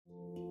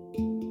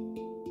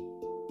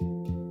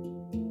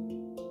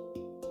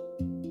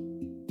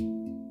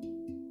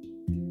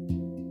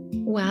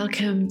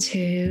Welcome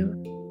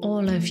to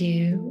All of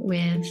You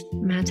with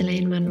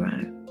Madeleine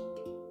Monroe,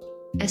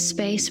 a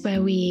space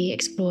where we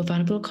explore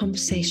vulnerable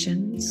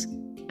conversations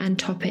and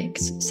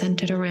topics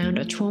centered around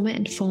a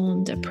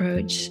trauma-informed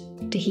approach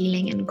to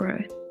healing and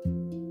growth,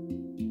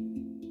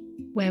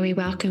 where we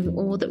welcome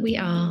all that we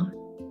are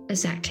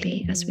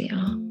exactly as we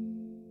are.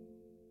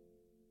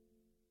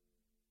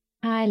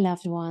 Hi,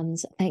 loved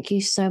ones. Thank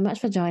you so much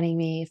for joining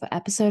me for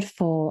episode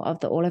 4 of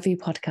the All of You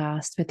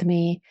podcast with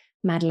me,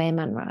 Madeleine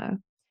Monroe.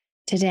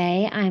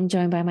 Today, I'm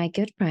joined by my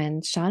good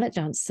friend, Charlotte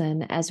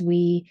Johnston, as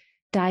we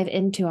dive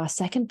into our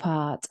second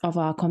part of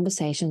our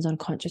conversations on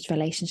conscious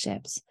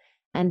relationships.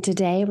 And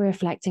today, we're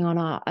reflecting on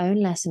our own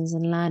lessons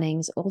and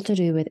learnings, all to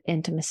do with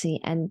intimacy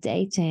and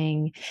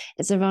dating.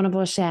 It's a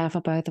vulnerable share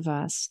for both of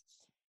us.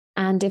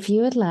 And if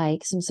you would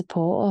like some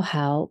support or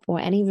help or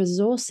any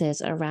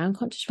resources around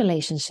conscious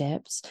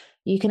relationships,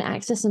 you can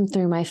access them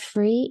through my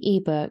free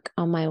ebook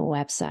on my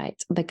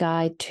website, The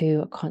Guide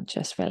to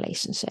Conscious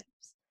Relationships.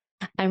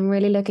 I'm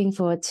really looking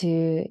forward to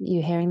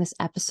you hearing this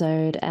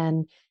episode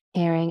and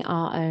hearing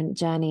our own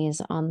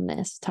journeys on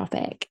this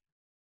topic.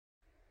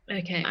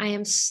 Okay, I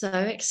am so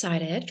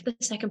excited for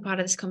the second part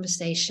of this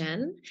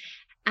conversation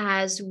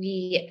as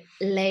we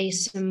lay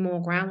some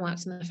more groundwork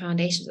on the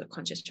foundations of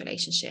conscious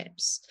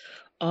relationships,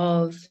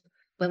 of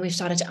when we've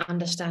started to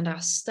understand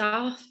our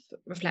stuff,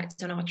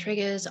 reflect on our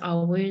triggers,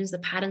 our wounds, the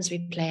patterns we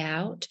play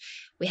out.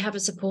 We have a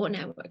support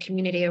network,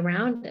 community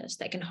around us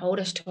that can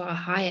hold us to our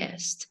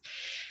highest.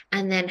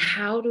 And then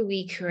how do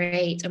we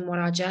create and what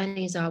our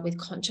journeys are with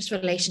conscious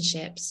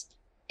relationships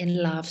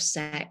in love,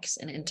 sex,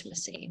 and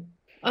intimacy?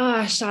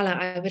 Oh, Charlotte,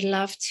 I would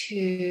love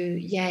to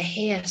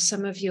hear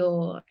some of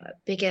your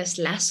biggest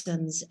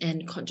lessons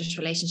in conscious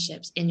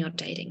relationships in your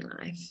dating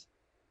life.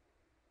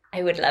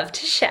 I would love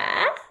to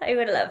share. I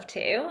would love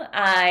to.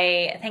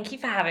 I thank you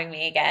for having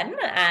me again.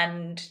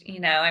 And,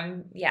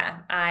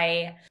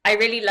 I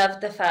really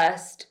loved the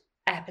first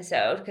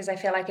episode because I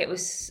feel like it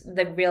was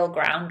the real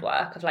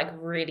groundwork of like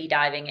really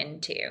diving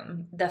into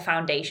the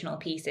foundational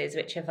pieces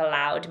which have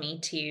allowed me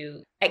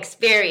to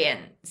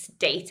experience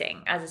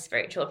dating as a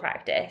spiritual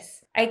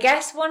practice. I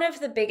guess one of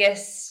the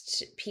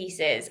biggest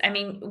pieces,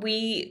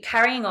 we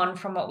carrying on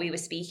from what we were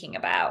speaking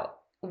about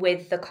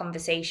with the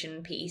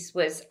conversation piece,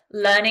 was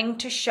learning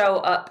to show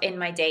up in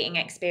my dating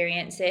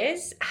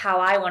experiences how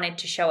I wanted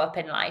to show up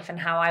in life and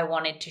how I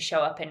wanted to show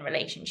up in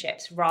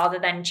relationships, rather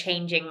than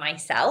changing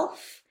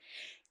myself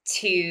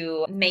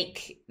to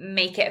make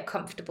it a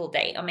comfortable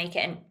date, or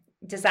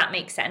does that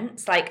make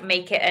sense? Like,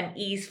 make it an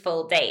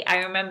easeful date. I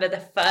remember the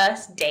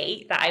first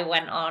date that I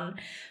went on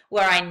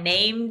where I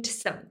named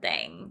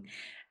something.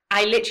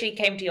 I literally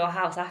came to your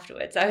house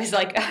afterwards. I was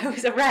like, I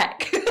was a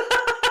wreck.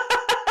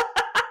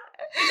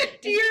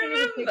 Do you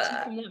remember? From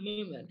that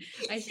moment.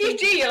 You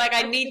do. You're like,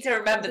 I need to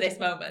remember this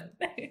moment.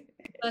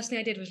 First thing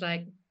I did was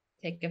like,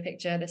 take a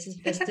picture. This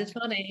is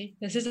funny.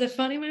 This is a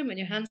funny moment.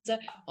 Your hands are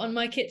on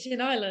my kitchen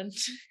island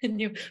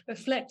and you're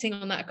reflecting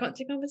on that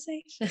crunchy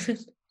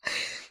conversation.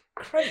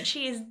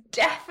 Crunchy is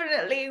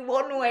definitely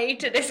one way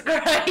to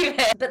describe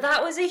it. But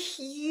that was a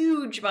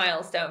huge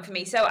milestone for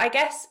me. So I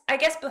guess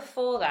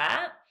before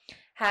that,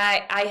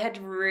 I had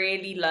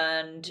really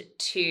learned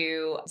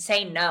to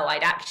say no.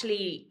 I'd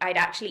actually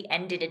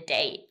ended a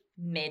date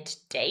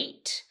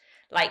mid-date.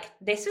 Like,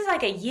 this was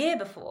like a year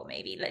before,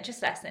 maybe, like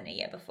just less than a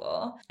year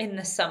before, in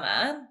the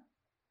summer.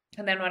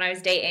 And then when I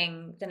was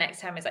dating, the next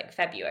time was like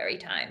February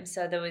time.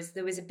 So there was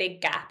a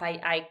big gap.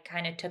 I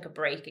kind of took a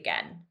break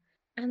again.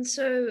 And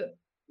so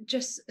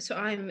just so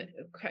I'm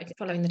correctly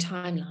following the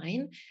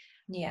timeline.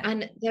 Yeah.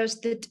 And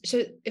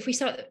so if we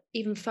start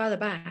even further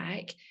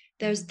back,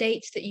 there's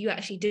dates that you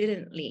actually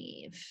didn't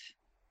leave,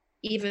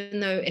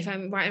 even though, if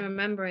I'm right in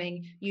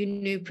remembering, you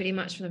knew pretty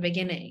much from the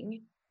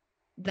beginning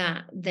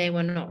that they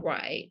were not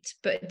right,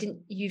 but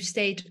you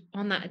stayed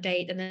on that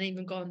date and then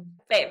even gone?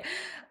 Babe,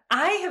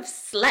 I have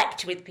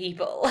slept with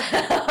people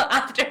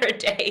after a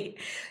date,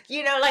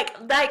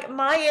 like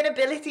my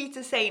inability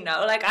to say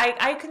no, like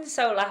I can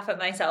so laugh at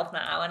myself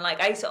now, and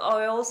like I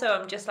also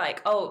am just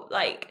like, oh,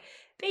 like,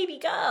 baby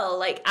girl,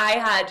 like I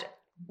had,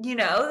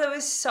 there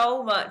was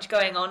so much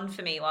going on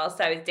for me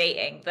whilst I was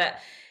dating that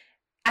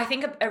I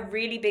think a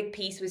really big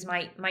piece was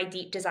my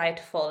deep desire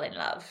to fall in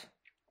love.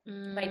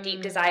 My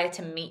deep desire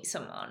to meet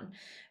someone,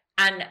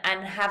 and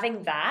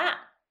having that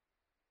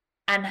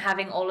and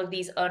having all of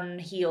these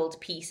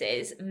unhealed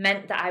pieces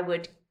meant that I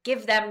would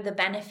give them the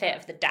benefit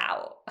of the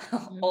doubt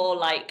or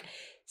like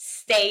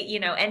stay,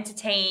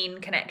 entertain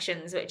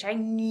connections which I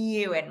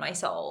knew in my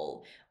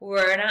soul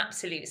were an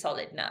absolute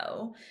solid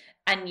no.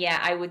 And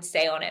I would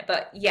stay on it.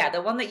 But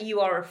the one that you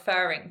are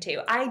referring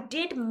to, I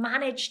did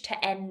manage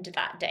to end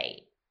that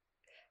date.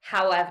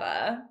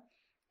 However,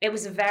 it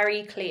was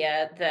very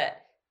clear that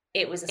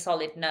it was a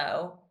solid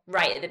no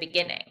right at the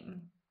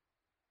beginning.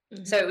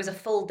 Mm-hmm. So it was a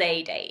full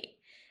day date.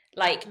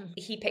 Like,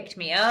 he picked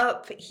me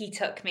up, he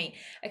took me.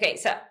 Okay,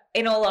 so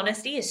in all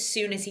honesty, as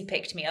soon as he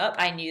picked me up,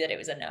 I knew that it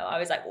was a no. I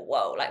was like,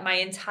 whoa, like my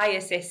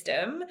entire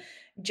system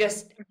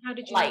just, how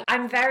did you like,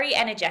 I'm very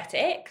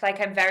energetic,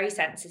 like I'm very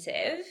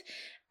sensitive.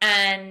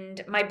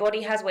 And my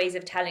body has ways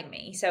of telling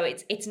me. So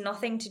it's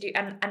nothing to do,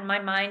 and my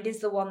mind is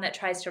the one that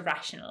tries to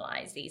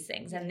rationalize these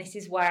things. And this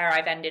is where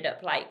I've ended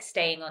up like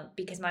staying on,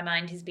 because my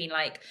mind has been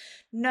like,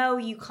 no,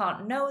 you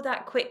can't know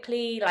that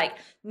quickly. Like,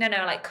 no,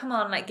 like, come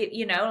on, like,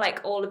 you know,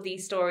 like all of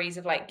these stories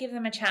of like, give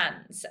them a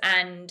chance.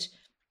 And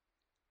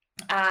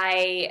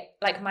I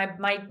like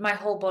my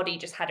whole body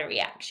just had a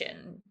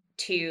reaction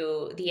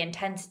to the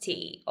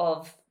intensity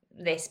of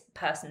this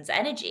person's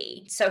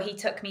energy. So he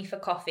took me for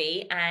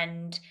coffee,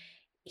 and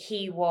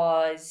he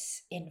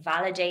was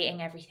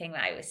invalidating everything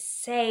that I was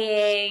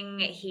saying.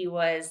 He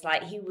was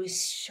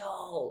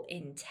so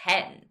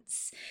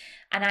intense.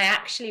 And I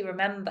actually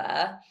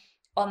remember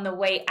on the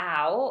way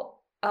out,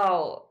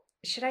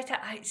 should I tell?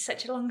 It's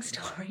such a long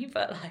story,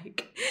 but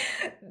like,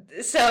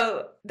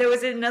 so there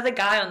was another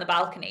guy on the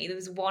balcony. There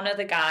was one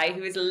other guy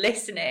who was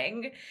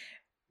listening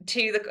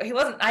to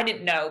I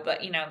didn't know,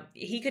 but you know,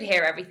 he could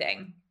hear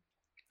everything.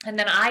 And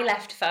then I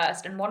left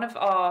first, and one of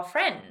our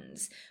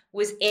friends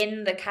was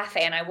in the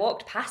cafe, and I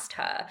walked past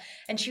her,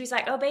 and she was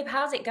like, oh babe,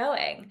 how's it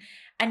going?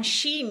 And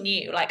she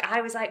knew, like,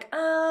 I was like,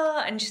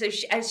 oh, and so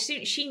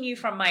she knew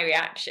from my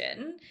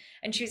reaction,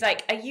 and she was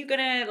like, are you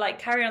gonna like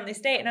carry on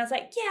this date? And I was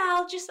like, yeah,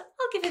 I'll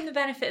give him the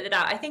benefit of the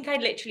doubt. I think I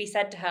literally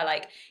said to her,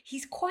 like,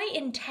 he's quite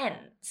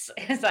intense.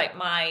 It's like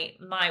my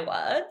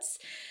words.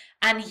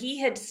 And he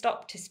had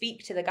stopped to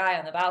speak to the guy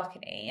on the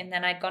balcony, and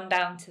then I'd gone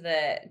down to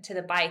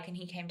the bike, and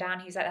he came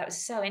down. He was like, that was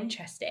so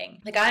interesting.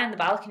 The guy on the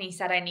balcony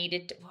said I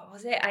needed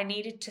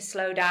to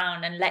slow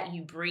down and let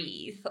you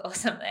breathe or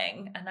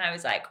something. And I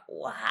was like,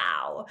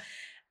 wow.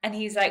 And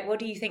he's like, what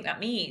do you think that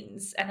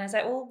means? And I was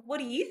like, well, what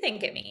do you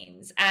think it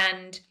means?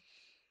 And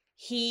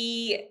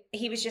he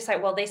was just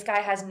like, well, this guy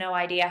has no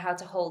idea how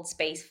to hold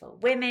space for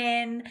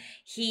women.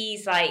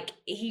 He's like,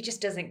 he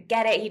just doesn't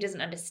get it. He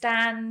doesn't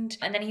understand.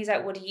 And then he's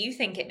like, what do you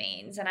think it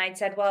means? And I'd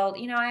said, well,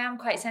 you know, I am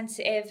quite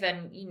sensitive,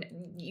 and you know,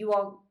 you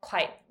are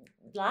quite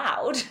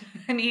loud.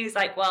 And he was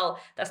like, well,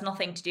 that's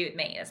nothing to do with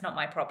me. That's not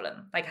my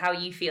problem. Like, how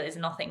you feel is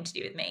nothing to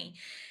do with me.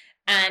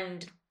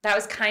 And that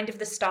was kind of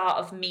the start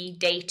of me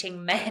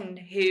dating men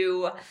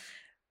who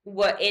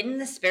were in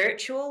the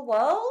spiritual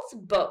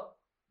world, but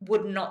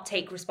would not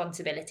take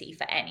responsibility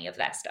for any of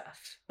their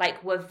stuff.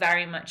 Like, we're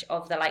very much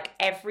of the, like,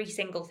 every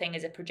single thing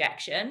is a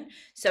projection.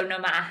 So no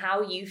matter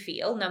how you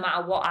feel, no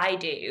matter what I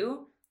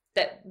do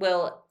that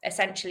will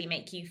essentially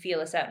make you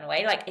feel a certain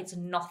way, like, it's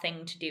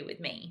nothing to do with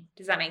me.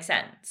 Does that make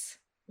sense?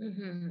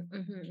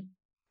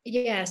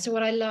 Yeah. So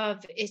what I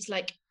love is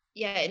like,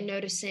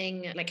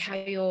 noticing like how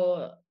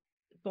your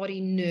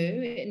body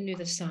knew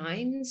the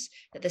signs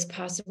that this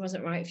person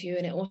wasn't right for you,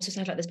 and it also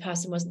sounds like this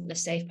person wasn't a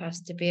safe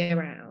person to be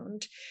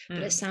around.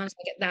 But it sounds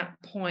like at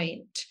that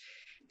point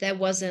there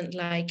wasn't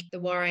like the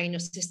wiring in your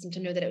system to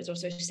know that it was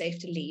also safe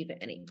to leave at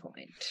any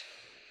point,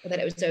 or that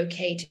it was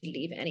okay to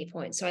leave at any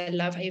point. So I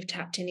love how you've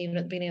tapped in even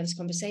at the beginning of this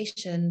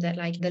conversation, that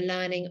like the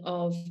learning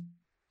of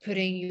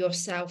putting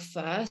yourself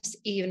first,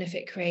 even if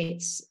it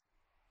creates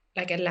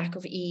like a lack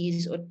of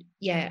ease or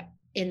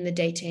in the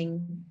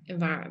dating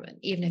environment,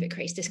 even if it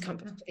creates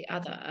discomfort for the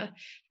other,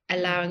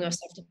 allowing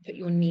yourself to put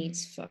your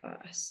needs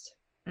first.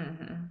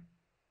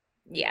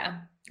 Yeah,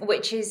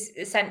 which is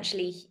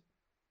essentially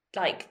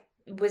like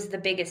was the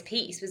biggest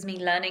piece, was me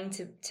learning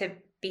to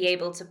be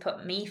able to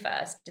put me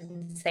first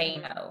and say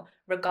no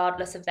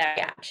regardless of their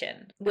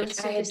reaction, which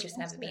I had just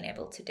never been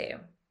able to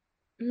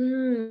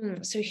do.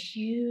 So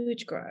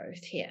huge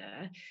growth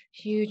here,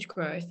 huge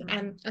growth.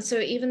 And so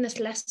even this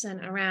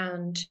lesson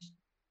around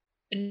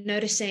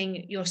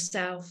noticing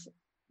yourself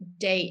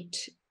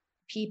date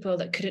people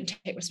that couldn't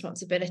take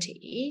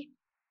responsibility,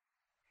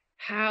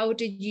 how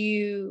did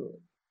you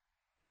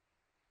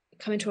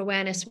come into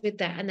awareness with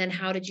that, and then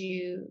how did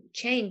you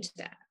change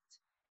that?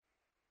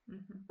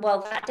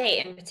 Well, that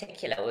date in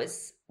particular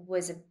was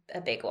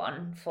a big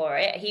one for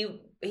it.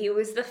 He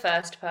was the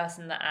first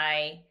person that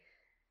I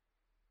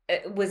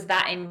was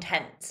that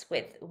intense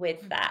with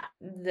that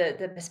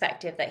the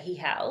perspective that he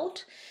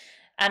held,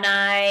 and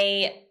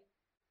I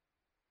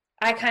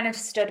kind of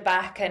stood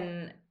back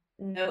and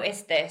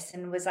noticed this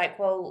and was like,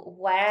 well,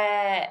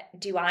 where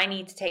do I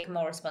need to take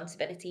more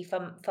responsibility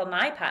for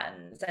my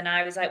patterns? And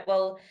I was like,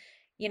 well,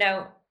 you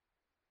know,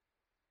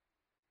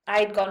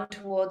 I'd gone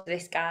towards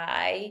this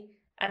guy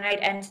and I'd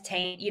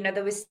entertained, you know,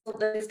 there was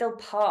still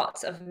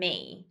parts of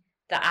me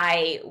that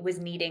I was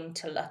needing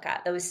to look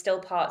at. There was still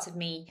parts of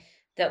me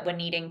that were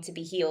needing to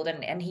be healed,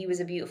 and he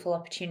was a beautiful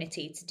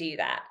opportunity to do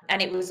that.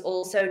 And it was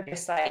also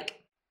just like,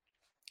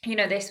 you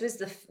know, these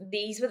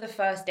were the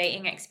first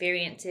dating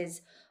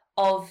experiences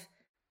of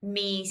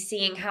me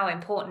seeing how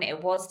important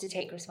it was to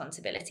take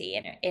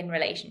responsibility in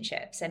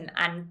relationships, and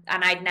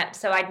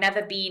I'd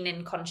never been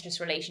in conscious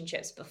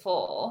relationships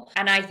before,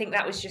 and I think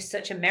that was just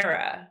such a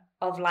mirror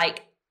of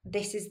like,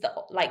 this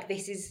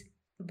is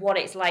what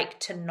it's like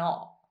to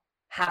not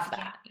have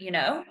that, you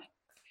know.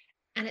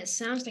 And it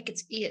sounds like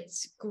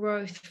it's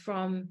growth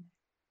from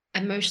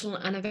emotional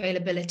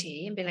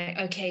unavailability and being like,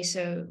 okay,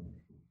 so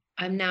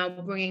I'm now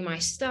bringing my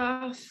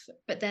stuff,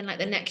 but then like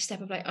the next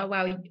step of like, oh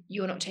wow,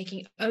 you're not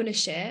taking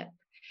ownership,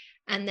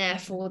 And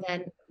therefore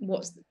then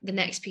what's the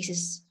next piece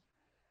is,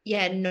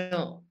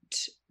 not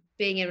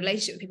being in a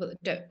relationship with people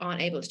that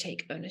aren't able to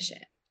take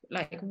ownership.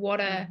 Like, what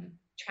a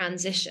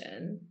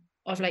transition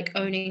of like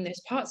owning those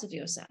parts of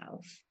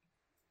yourself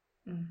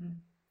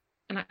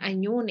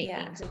and your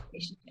needs in a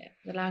relationship,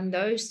 allowing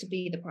those to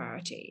be the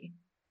priority.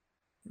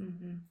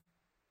 And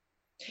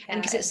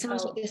because it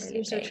sounds like this really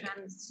also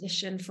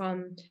transition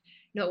from,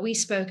 what we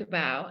spoke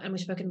about, and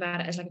we've spoken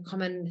about it as like a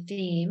common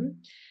theme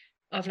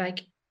of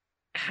like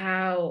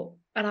how,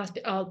 and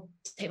I'll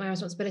take my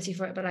responsibility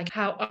for it, but like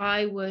how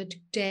I would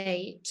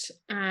date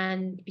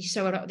and be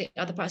so what the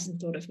other person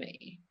thought of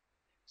me.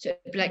 So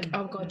it'd be like,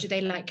 oh God, do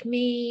they like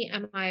me?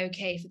 Am I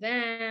okay for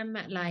them?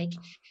 Like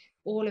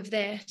all of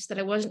this, that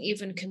I wasn't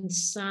even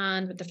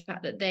concerned with the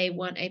fact that they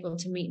weren't able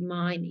to meet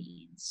my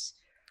needs.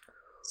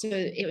 So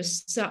it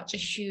was such a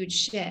huge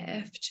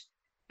shift.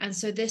 And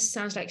so this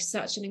sounds like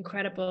such an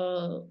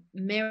incredible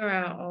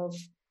mirror of,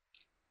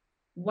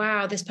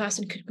 wow, this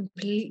person could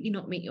completely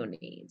not meet your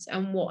needs.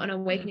 And what an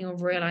awakening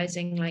of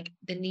realizing like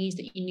the needs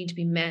that you need to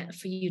be met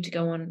for you to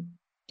go on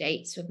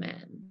dates with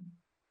men.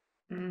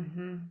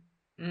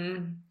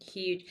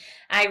 Huge.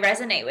 I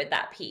resonate with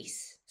that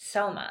piece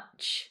so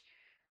much.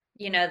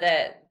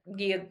 That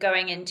you're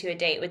going into a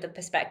date with the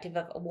perspective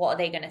of, what are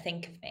they going to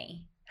think of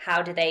me?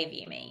 How do they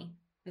view me?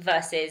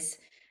 Versus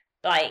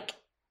like,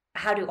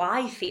 how do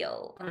I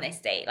feel on this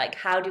date? Like,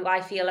 how do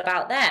I feel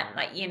about them?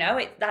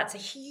 Like, that's a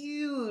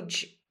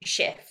huge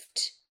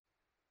shift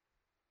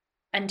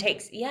and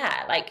takes,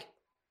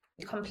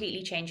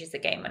 completely changes the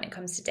game when it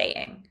comes to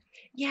dating.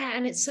 Yeah.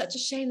 And it's such a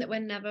shame that we're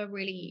never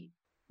really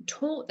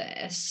taught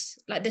this.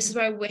 Like, this is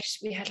where I wish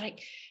we had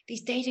like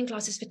these dating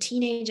classes for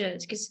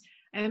teenagers, because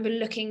I remember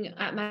looking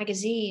at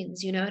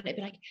magazines, and it'd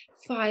be like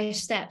 5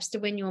 steps to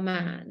win your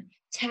man,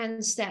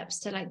 10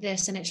 steps to like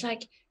this. And it's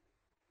like,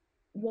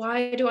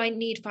 why do I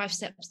need 5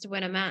 steps to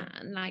win a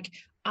man? Like,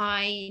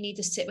 I need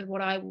to sit with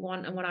what I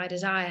want and what I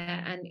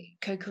desire and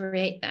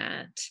co-create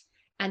that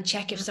and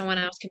check if someone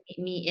else can meet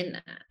me in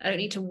that. I don't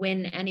need to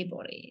win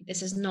anybody.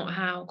 This is not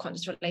how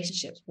conscious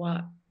relationships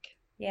work.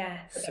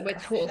 Yes. We're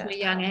taught from a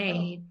young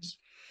age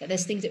that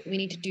there's things that we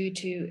need to do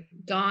to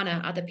garner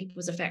other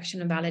people's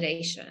affection and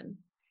validation.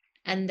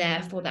 And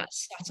therefore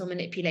that's subtle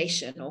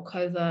manipulation or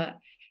covert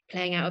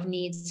playing out of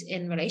needs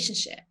in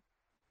relationship.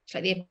 It's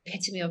like the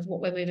epitome of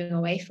what we're moving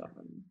away from.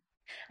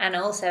 And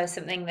also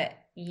something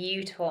that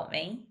you taught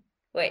me,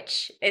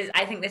 which is,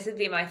 I think this would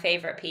be my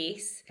favorite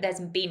piece. There's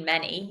been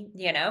many,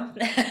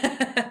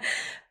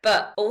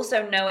 but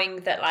also knowing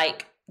that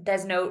like,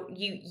 there's no,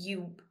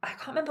 I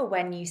can't remember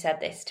when you said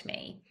this to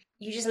me.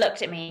 You just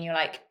looked at me and you're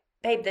like,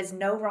 babe, there's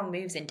no wrong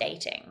moves in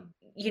dating.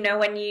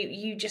 When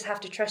you just have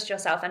to trust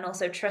yourself and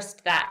also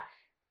trust that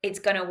it's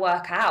going to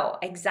work out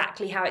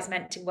exactly how it's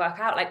meant to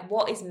work out. Like,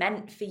 what is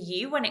meant for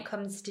you when it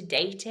comes to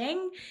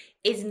dating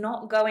is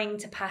not going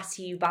to pass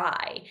you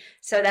by.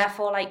 So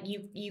therefore, like,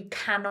 you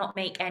cannot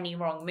make any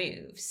wrong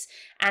moves.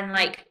 And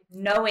like,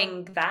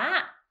 knowing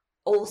that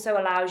also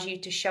allows you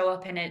to show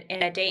up in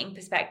a dating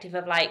perspective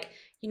of like,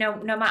 no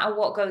matter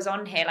what goes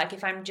on here, like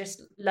if I'm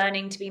just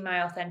learning to be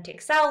my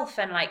authentic self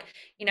and like,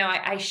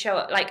 I show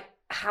up like,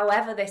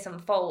 however this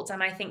unfolds.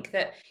 And I think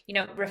that,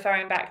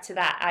 referring back to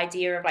that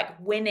idea of like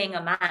winning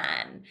a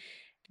man,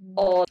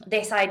 or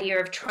this idea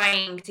of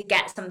trying to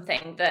get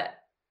something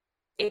that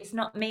it's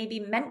not maybe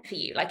meant for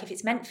you. Like if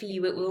it's meant for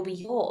you, it will be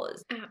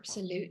yours.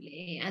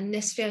 Absolutely. And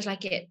this feels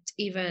like it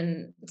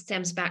even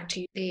stems back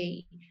to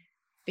the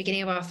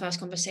beginning of our first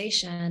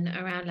conversation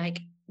around like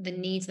the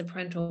needs, the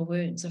parental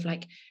wounds of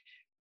like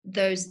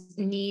those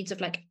needs of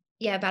like,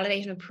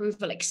 validation,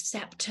 approval,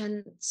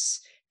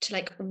 acceptance, to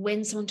like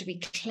win someone to be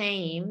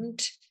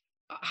claimed,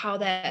 how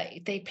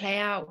they play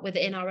out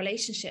within our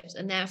relationships.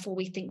 And therefore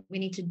we think we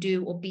need to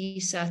do or be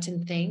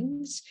certain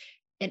things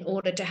in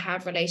order to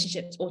have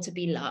relationships or to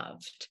be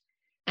loved.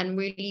 And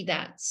really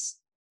that's,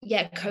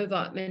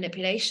 covert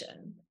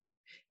manipulation.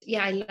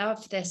 I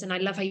love this. And I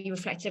love how you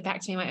reflected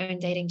back to me my own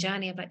dating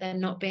journey of like there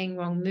not being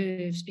wrong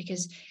moves,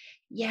 because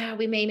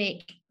we may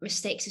make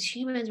mistakes as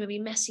humans, we'll be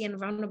messy and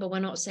vulnerable. We're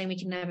not saying we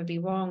can never be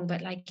wrong,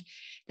 but like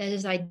there's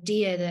this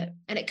idea that,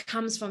 and it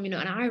comes from, and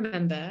I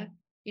remember,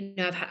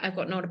 I've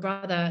got an older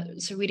brother.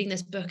 So reading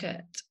this book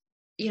at,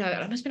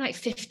 I must have been like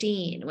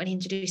 15 when he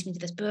introduced me to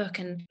this book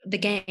and The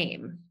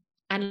Game,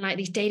 and like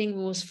these dating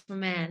rules for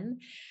men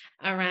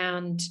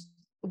around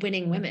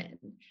winning women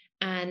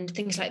and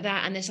things like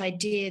that. And this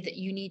idea that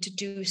you need to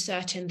do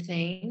certain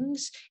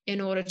things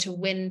in order to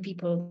win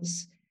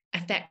people's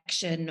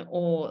affection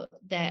or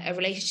a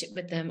relationship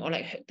with them or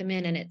like hook them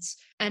in.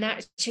 And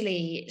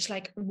actually it's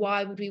like,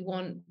 why would we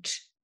want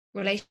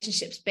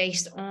relationships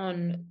based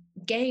on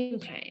game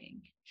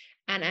playing?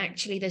 And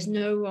actually there's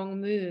no wrong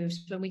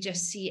moves when we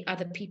just see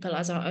other people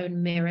as our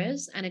own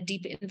mirrors and a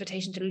deeper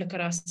invitation to look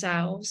at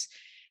ourselves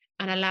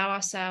and allow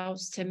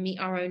ourselves to meet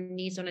our own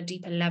needs on a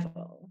deeper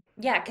level.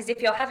 Yeah, because if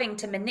you're having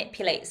to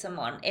manipulate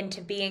someone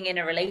into being in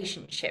a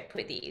relationship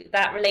with you,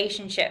 that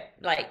relationship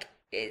like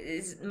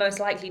is most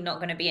likely not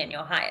going to be in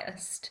your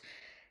highest.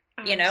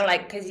 you know,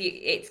 like, because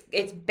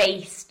it's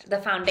based, the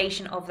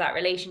foundation of that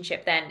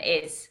relationship then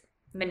is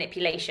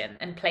manipulation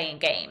and playing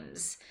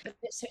games. But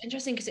it's so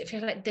interesting because it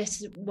feels like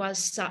this was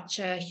such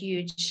a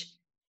huge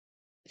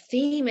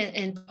theme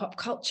in pop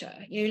culture.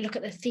 You look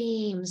at the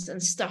themes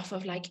and stuff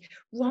of like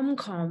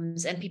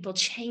rom-coms and people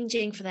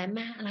changing for their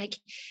man, like,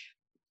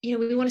 you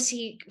know, we want to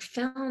see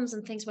films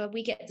and things where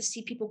we get to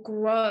see people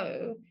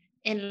grow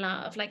in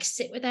love, like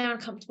sit with their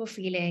uncomfortable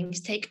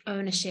feelings, take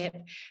ownership,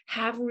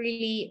 have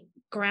really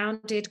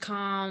grounded,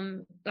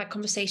 calm, like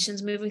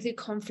conversations, moving through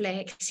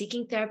conflict,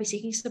 seeking therapy,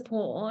 seeking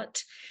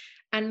support,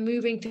 and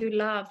moving through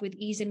love with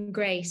ease and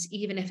grace,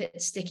 even if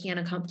it's sticky and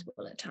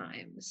uncomfortable at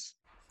times.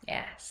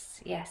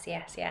 Yes.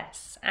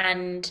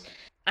 And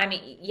I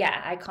mean,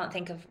 yeah, I can't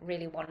think of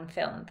really one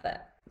film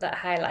that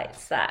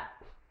highlights that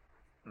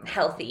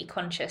healthy,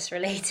 conscious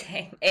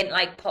relating in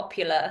like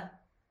popular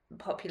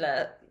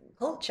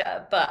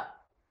culture, but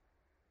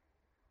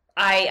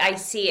I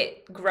see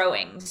it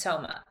growing so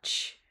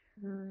much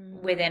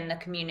within the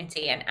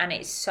community, and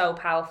it's so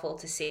powerful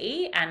to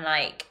see, and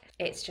like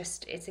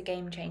it's a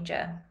game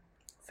changer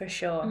for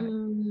sure.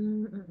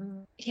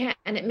 Yeah,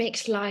 and it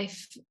makes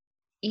life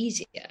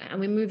easier, and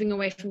we're moving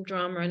away from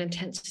drama and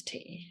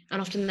intensity,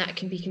 and often that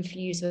can be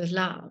confused with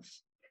love,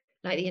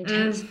 like the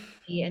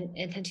intensity and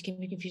intensity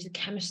can be confused with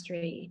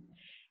chemistry,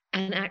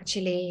 and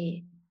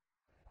actually,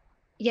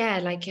 yeah,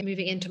 like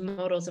moving into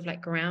models of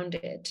like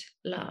grounded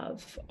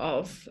love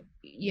of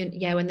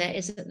when there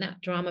isn't that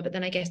drama. But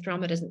then I guess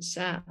drama doesn't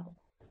sell.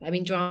 I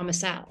mean, drama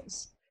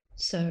sells,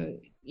 so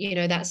you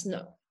know, that's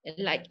not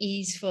like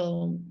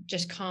easeful,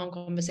 just calm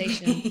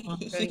conversation.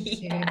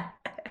 Yeah.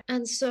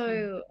 And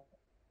so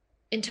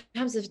in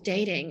terms of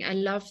dating, I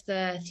love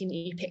the theme that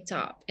you picked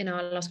up in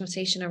our last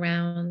conversation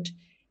around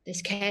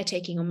this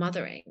caretaking or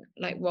mothering,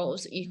 like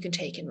roles that you can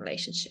take in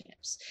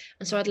relationships.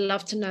 And so I'd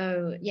love to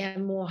know,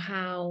 more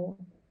how,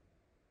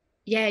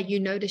 you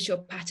notice your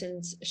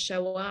patterns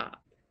show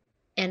up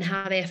and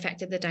how they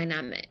affected the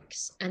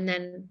dynamics. And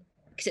then,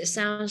 because it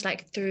sounds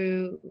like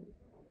through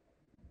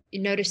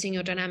noticing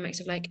your dynamics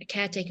of like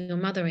caretaking or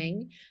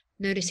mothering,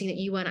 noticing that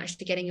you weren't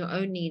actually getting your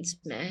own needs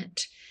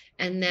met,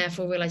 and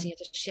therefore realizing you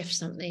have to shift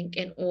something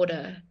in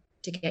order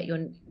to get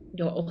your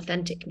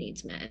authentic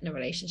needs met in a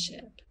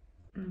relationship.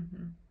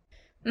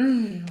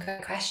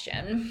 Good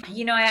question.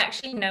 You know, I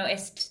actually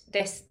noticed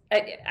this.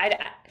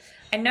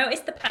 I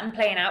noticed the pattern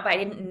playing out, but I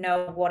didn't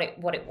know what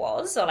it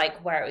was, or like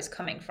where it was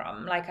coming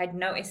from. Like I'd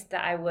noticed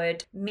that I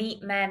would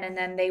meet men, and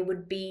then they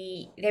would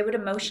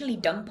emotionally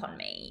dump on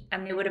me,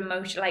 and they would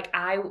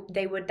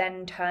they would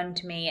then turn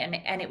to me,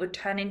 and it would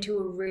turn into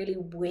a really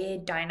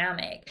weird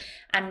dynamic.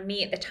 And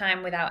me at the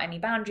time, without any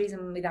boundaries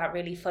and without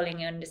really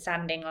fully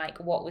understanding like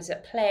what was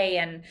at play,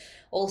 and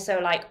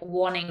also like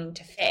wanting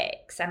to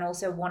fix and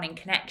also wanting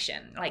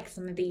connection. Like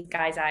some of these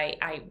guys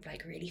I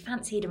like really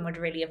fancied and would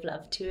really have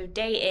loved to have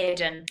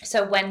dated, and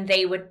so when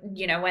they would,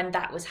 you know, when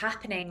that was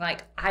happening,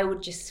 like I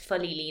would just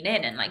fully lean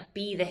in and like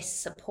be this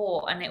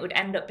support, and it would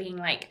end up being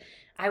like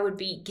I would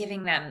be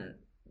giving them,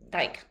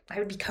 like I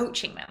would be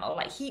coaching them, or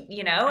like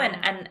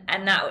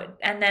and that would,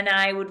 and then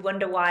I would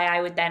wonder why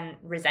I would then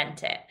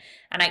resent it,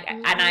 and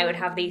I would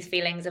have these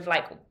feelings of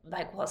like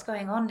what's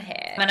going on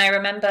here. And I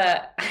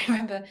remember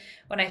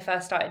when I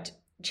first started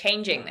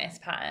changing this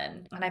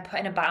pattern, and I put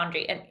in a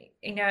boundary, and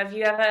you know, have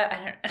you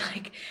ever,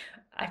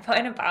 I put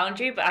in a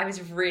boundary, but I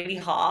was really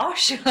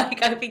harsh,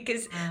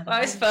 because when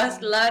I was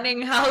first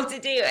learning how to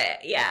do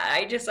it,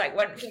 I just like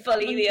went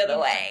fully the other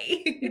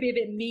way. It'd be a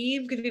bit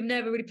mean because we've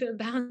never really put in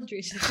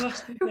boundaries.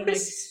 It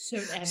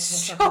was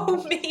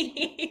so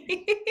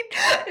mean.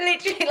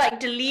 Literally like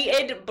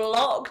deleted,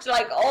 blocked,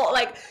 like all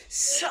like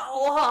so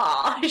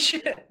harsh.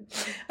 And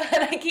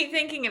I keep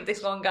thinking of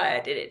this one guy I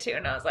did it to,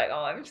 and I was like,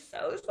 oh, I'm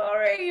so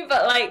sorry.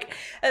 But like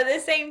at the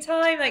same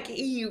time, like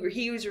he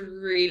was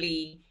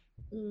really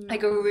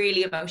like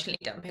really emotionally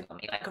dumping on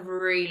me, like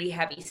really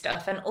heavy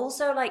stuff. And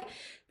also like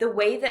the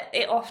way that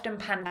it often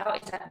panned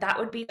out is that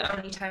would be the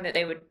only time that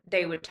they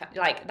would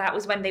like, that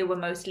was when they were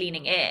most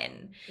leaning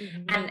in,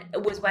 and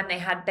it was when they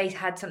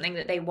had something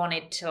that they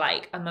wanted to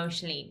like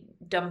emotionally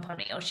dump on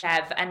me or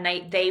share, and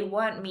they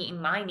weren't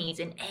meeting my needs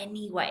in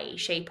any way,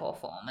 shape or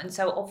form. And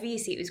so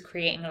obviously it was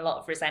creating a lot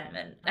of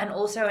resentment, and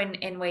also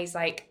in ways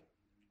like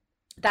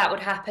that would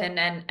happen,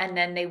 and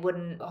then they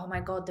wouldn't. Oh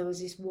my God, there was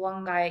this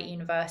one guy at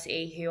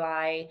university who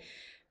I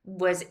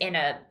was in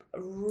a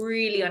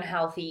really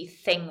unhealthy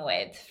thing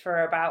with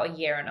for about a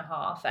year and a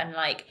half, and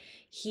like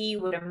he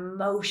would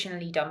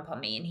emotionally dump on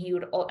me, and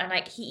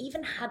he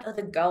even had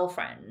other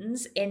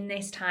girlfriends in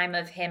this time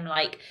of him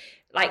like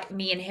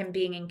me and him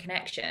being in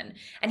connection,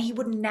 and he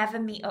would never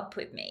meet up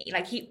with me,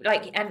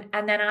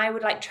 and then I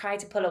would like try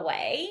to pull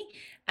away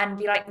and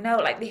be like, no,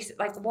 like this,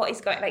 like what is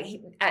going, like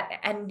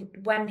and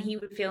when he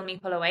would feel me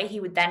pull away, he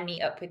would then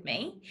meet up with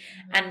me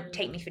and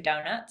take me for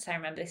donuts. I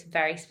remember this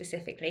very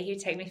specifically. He would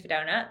take me for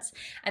donuts,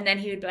 and then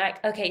he would be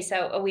like, okay,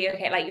 so are we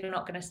okay? Like, you're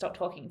not going to stop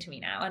talking to me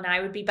now? And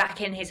I would be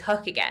back in his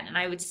hook again, and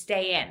I would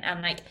stay in,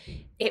 and like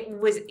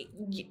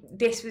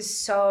this was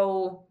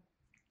so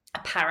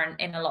apparent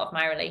in a lot of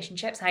my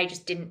relationships. I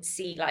just didn't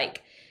see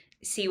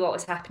what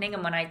was happening,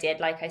 and when I did,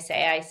 like I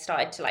say, I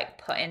started to like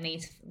put in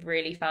these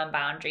really firm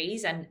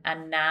boundaries, and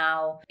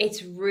now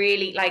it's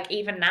really like,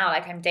 even now,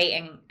 like I'm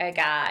dating a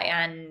guy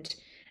and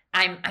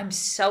I'm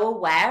so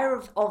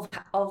aware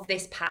of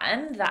this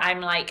pattern that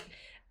I'm like,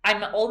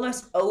 I'm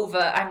almost over,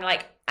 I'm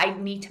like, I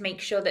need to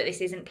make sure that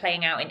this isn't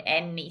playing out in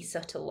any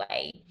subtle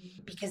way,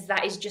 because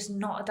that is just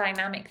not a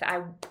dynamic that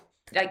I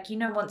like.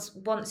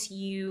 Once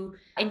you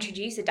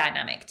introduce a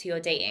dynamic to your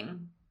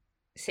dating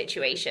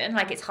situation,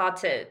 like it's hard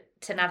to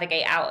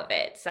navigate out of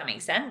it. Does that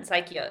make sense?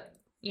 Like it.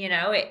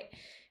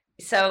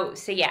 So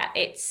yeah,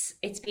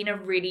 it's been a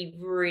really,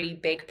 really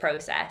big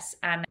process,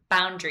 and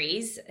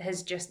boundaries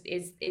is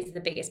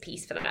the biggest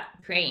piece for that.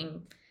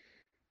 Creating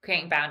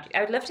boundaries.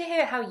 I would love to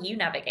hear how you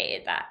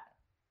navigated that.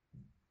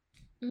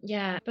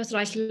 Yeah, first of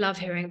all, I love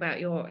hearing about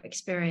your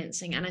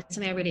experiencing, and it's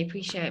something I really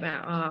appreciate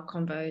about our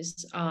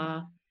combos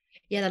are,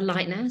 the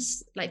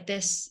lightness, like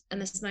this,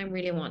 and this is something I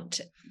really want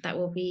that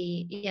will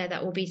be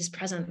just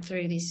present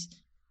through these,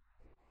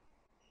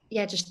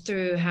 just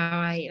through how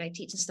I like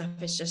teach and stuff.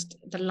 Is just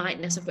the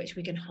lightness of which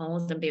we can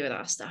hold and be with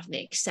our stuff, and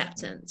the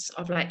acceptance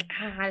of like,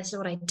 this is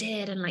what I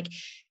did, and like,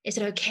 is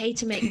it okay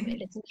to make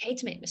it's okay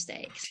to make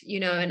mistakes,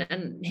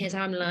 and here's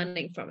how I'm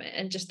learning from it,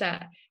 and just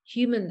that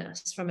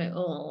humanness from it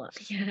all.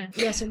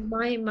 So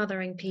my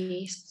mothering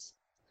piece,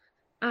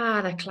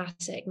 the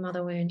classic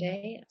mother wound,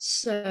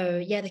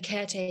 so the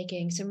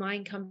caretaking, so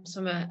mine comes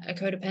from a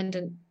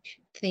codependent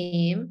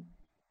theme.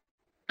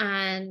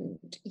 And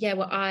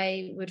where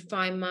I would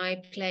find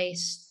my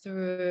place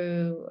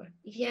through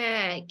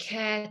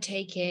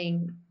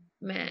caretaking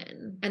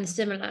men, and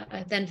similar,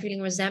 then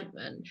feeling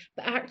resentment.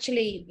 But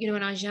actually,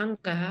 when I was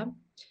younger,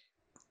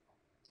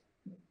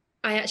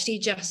 I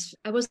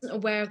wasn't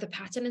aware of the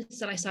pattern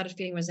until I started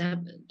feeling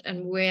resentment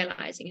and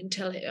realizing,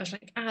 until I was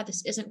like,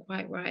 this isn't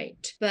quite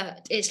right.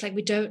 But it's like,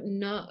 we don't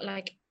know,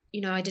 like,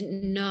 I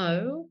didn't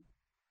know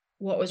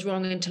what was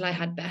wrong until I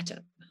had better.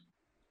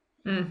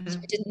 Mm-hmm. So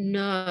I didn't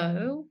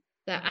know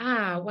that,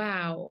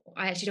 wow,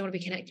 I actually don't want to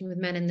be connecting with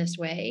men in this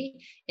way,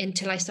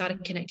 until I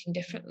started connecting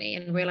differently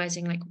and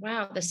realizing, like,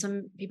 wow, there's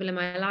some people in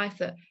my life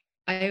that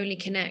I only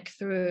connect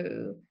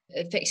through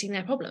fixing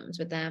their problems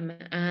with them,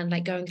 and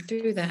like going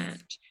through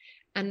that.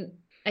 And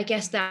I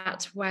guess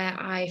that's where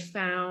I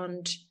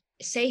found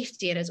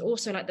safety. And it's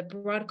also like the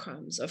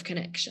breadcrumbs of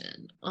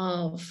connection,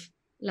 of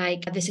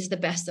like, this is the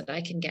best that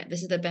I can get.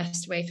 This is the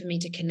best way for me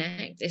to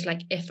connect. It's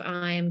like, if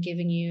I am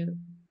giving you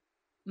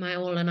my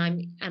all, and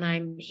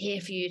I'm here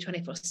for you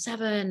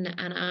 24/7,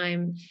 and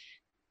I'm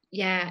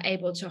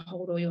able to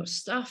hold all your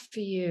stuff for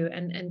you,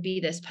 and be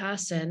this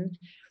person,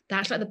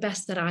 that's like the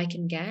best that I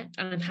can get,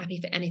 and I'm happy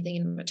for anything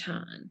in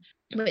return,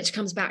 which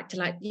comes back to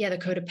like the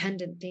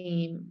codependent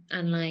theme.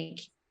 And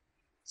like,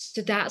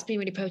 so that's been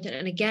really potent.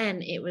 And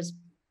again, it was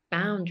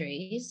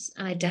boundaries,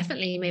 and I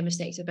definitely made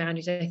mistakes with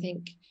boundaries, I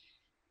think,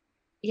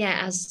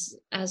 as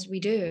we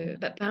do.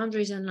 But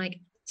boundaries and like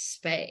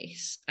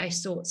space, I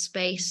sought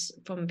space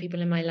from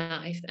people in my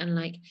life, and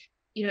like,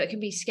 it can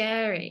be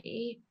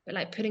scary, but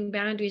like putting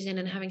boundaries in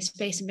and having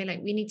space and being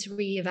like, we need to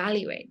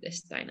reevaluate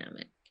this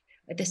dynamic,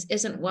 like this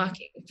isn't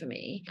working for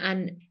me,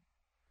 and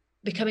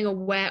becoming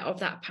aware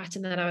of that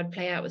pattern that I would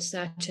play out with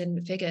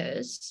certain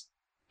figures,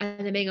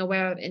 and then being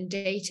aware of in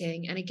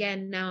dating. And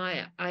again,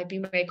 now I've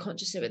been very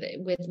conscious of it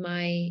with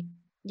my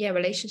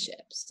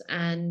relationships,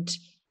 and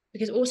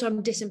because also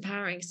I'm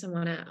disempowering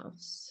someone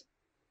else.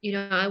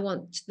 I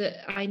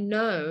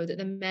know that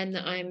the men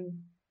that I'm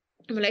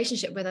in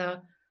relationship with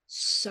are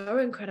so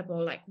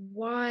incredible, like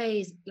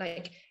wise,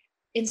 like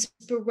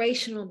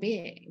inspirational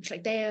beings.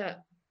 Like they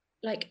are,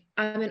 like,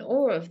 I'm in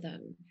awe of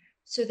them.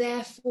 So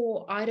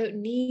therefore, I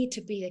don't need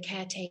to be the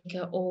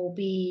caretaker or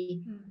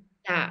be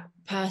that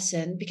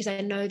person, because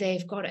I know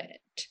they've got it.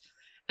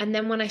 And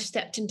then when I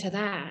stepped into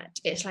that,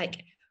 it's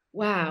like,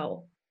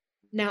 wow,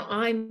 now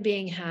I'm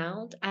being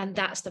held, and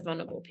that's the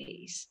vulnerable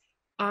piece.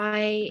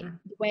 My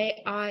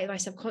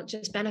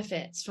subconscious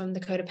benefits from the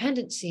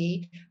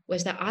codependency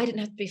was that I didn't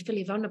have to be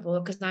fully vulnerable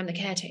because I'm the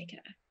caretaker.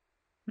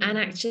 And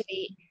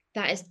actually,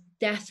 that is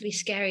deathly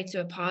scary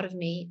to a part of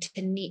me,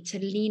 to need to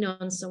lean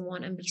on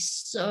someone and be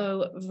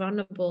so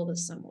vulnerable with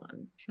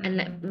someone and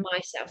let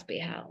myself be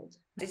held.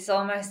 It's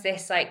almost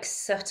this like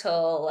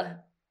subtle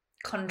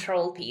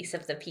control piece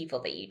of the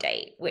people that you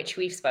date, which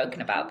we've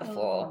spoken about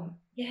before.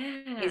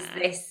 Is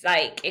this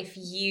like, if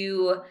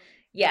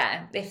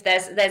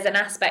there's an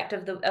aspect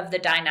of the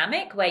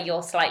dynamic where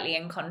you're slightly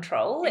in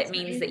control, it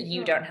means that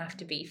you don't have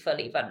to be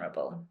fully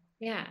vulnerable.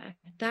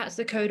 That's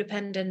the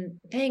codependent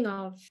thing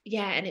of,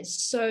 and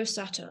it's so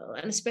subtle,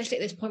 and especially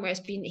at this point where it's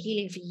been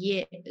healing for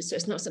years, so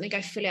it's not something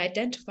I fully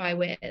identify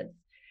with.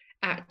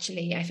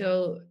 Actually, I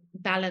feel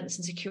balanced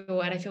and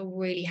secure, and I feel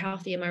really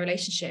healthy in my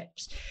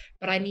relationships,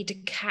 but I need to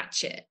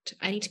catch it.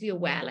 I need to be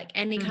aware, like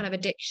any kind of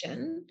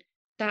addiction,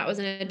 that was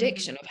an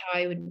addiction of how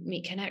I would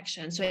meet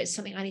connection. So it's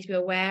something I need to be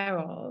aware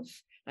of,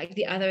 like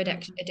the other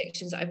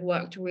addictions that I've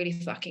worked really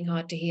fucking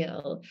hard to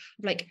heal.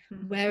 Like,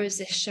 where is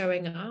this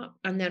showing up?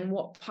 And then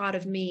what part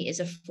of me is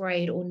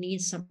afraid or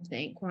needs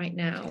something right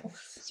now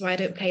so I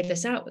don't play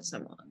this out with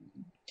someone?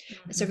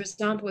 So for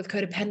example, with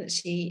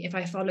codependency, if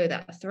I follow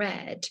that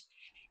thread,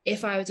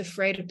 if I was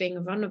afraid of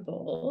being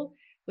vulnerable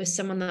with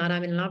someone that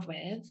I'm in love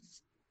with,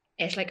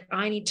 it's like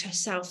I need to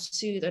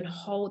self-soothe and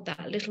hold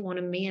that little one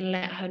in me and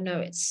let her know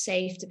it's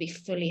safe to be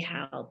fully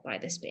held by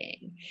this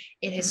being.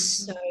 It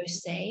is so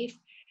safe,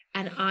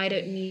 and I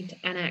don't need to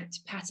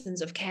enact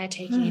patterns of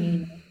caretaking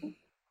anymore,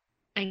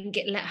 and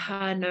let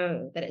her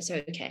know that it's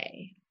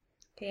okay.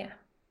 Yeah.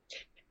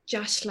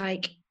 Just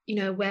like, you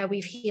know, where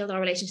we've healed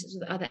our relationships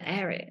with other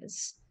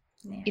areas.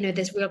 Yeah. You know,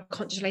 there's real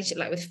conscious relationship,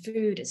 like with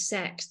food,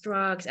 sex,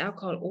 drugs,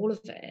 alcohol, all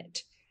of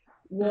it.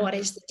 What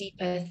is the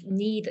deeper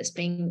need that's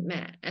being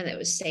met? And it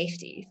was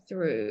safety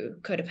through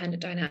codependent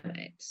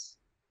dynamics.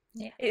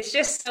 Yeah, it's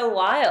just so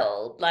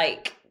wild,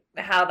 like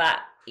how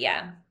that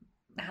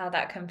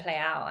can play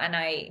out.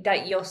 And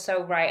that you're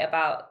so right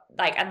about,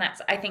 like, and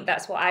I think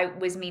that's what I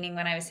was meaning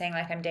when I was saying,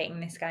 like, I'm dating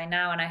this guy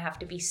now and I have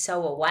to be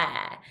so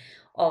aware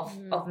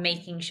of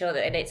making sure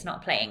that it's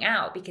not playing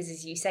out, because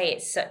as you say,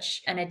 it's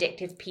such an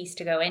addictive piece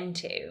to go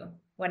into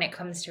when it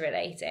comes to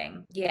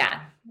relating.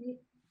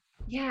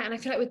 Yeah, and I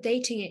feel like with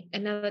dating,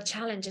 another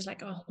challenge is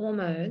like our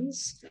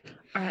hormones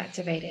are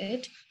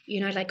activated,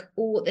 you know, like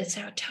all the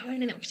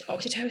serotonin and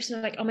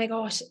oxytocin, like, oh my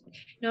gosh,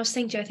 you know, I was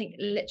saying to you, I think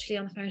literally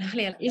on the phone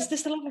earlier, is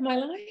this the love of my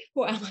life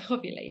or am I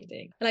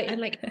ovulating?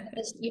 And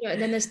you know,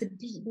 and then there's the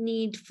deep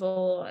need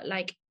for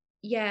like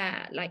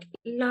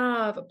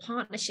love,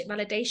 partnership,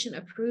 validation,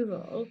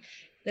 approval,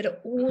 that are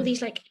all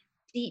these like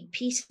deep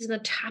pieces in the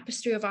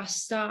tapestry of our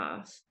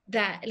stuff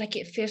that, like,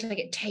 it feels like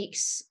it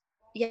takes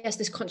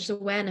this conscious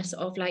awareness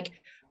of, like,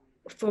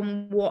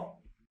 from what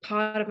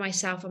part of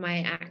myself am I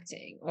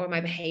acting or am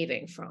I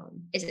behaving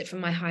from? Is it from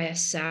my higher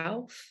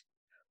self,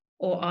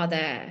 or are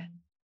there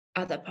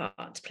other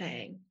parts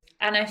playing?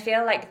 And I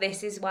feel like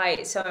this is why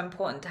it's so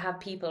important to have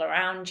people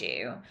around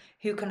you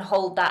who can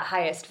hold that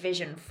highest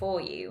vision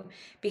for you,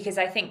 because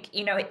I think,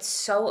 you know, it's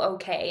so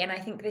okay. And I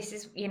think this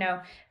is, you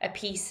know, a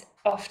piece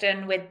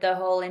often with the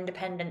whole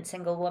independent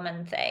single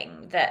woman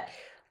thing, that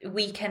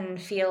we can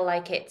feel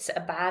like it's a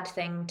bad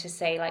thing to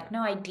say, like,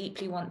 no, I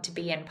deeply want to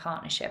be in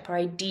partnership, or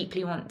I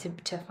deeply want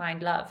to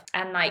find love.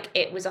 And like,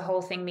 it was a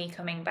whole thing, me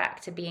coming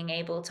back to being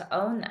able to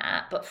own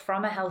that, but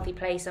from a healthy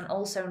place, and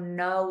also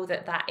know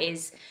that that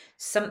is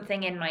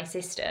something in my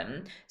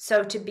system.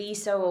 So to be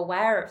so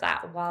aware of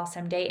that whilst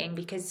I'm dating,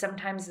 because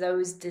sometimes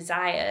those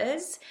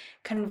desires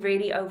can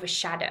really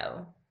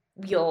overshadow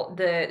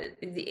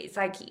it's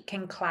like it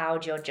can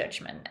cloud your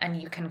judgment,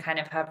 and you can kind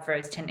of have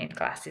rose tinted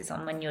glasses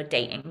on when you're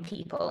dating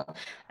people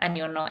and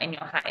you're not in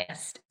your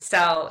highest.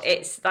 So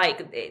it's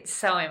like, it's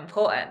so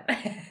important.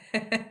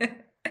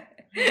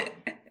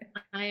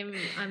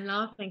 I'm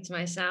laughing to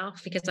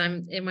myself because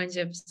it reminds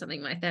me of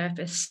something my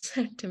therapist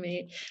said to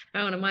me.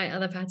 One of my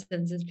other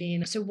patterns has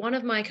been, so one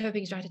of my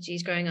coping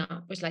strategies growing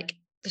up was like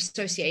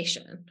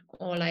dissociation,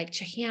 or like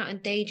checking out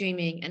and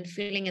daydreaming and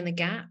filling in the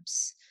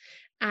gaps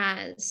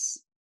as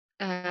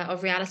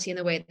of reality in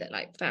the way that,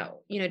 like,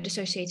 felt, you know,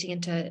 dissociating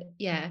into,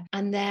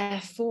 and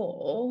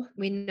therefore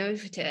we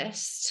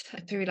noticed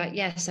through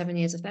 7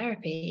 years of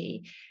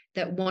therapy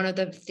that one of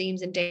the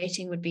themes in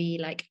dating would be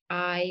like,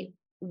 I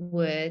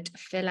would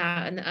fill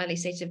out in the early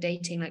stages of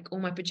dating like all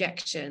my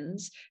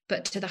projections,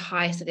 but to the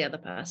highest of the other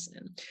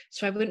person.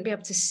 So I wouldn't be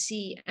able to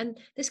see, and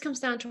this comes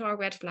down to our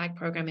red flag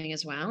programming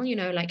as well, you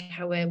know, like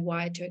how we're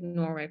wired to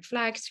ignore red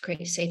flags to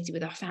create safety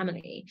with our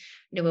family.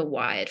 You know, we're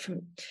wired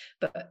from,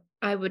 but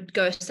I would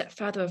go a step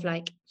further of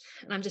like,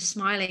 and I'm just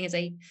smiling as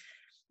you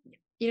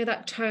know,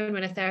 that tone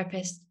when a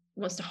therapist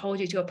wants to hold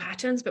you to your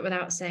patterns, but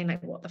without saying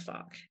like, what the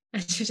fuck?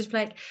 And she's just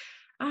like,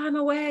 I'm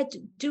aware,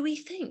 do we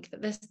think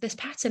that this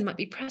pattern might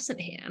be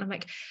present here? And I'm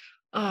like,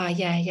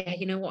 yeah,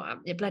 you know what,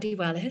 it bloody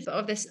well is.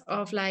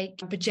 Of like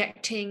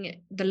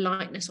projecting the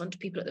lightness onto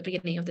people at the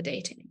beginning of the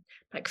dating,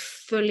 like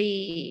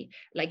fully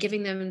like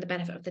giving them the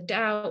benefit of the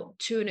doubt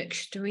to an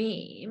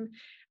extreme,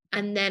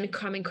 and then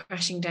coming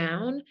crashing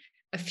down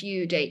a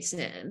few dates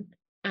in.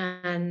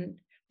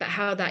 But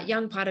how that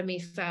young part of me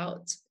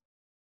felt,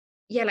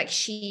 like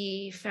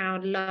she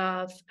found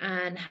love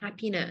and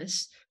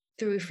happiness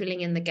through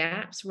filling in the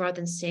gaps rather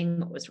than seeing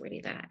what was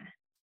really there.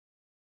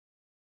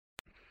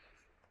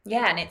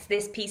 Yeah, and it's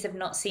this piece of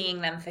not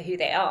seeing them for who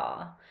they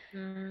are.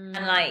 And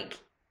like,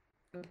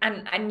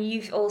 and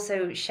you've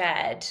also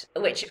shared,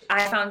 which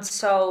I found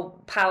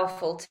so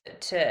powerful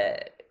to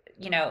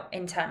you know,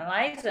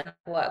 internalize and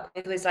work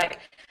with, was like,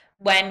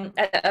 when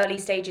at the early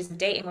stages of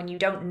dating, when you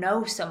don't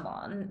know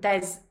someone,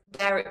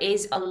 there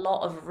is a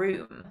lot of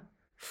room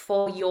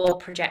for your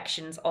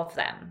projections of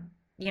them.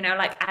 You know,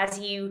 like, as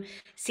you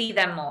see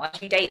them more,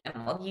 as you date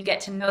them more, you get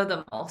to know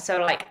them more. So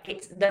like,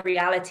 it's the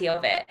reality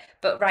of it.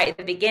 But right at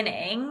the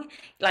beginning,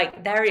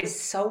 like, there is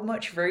so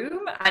much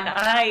room. And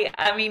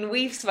I mean,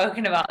 we've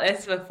spoken about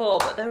this before,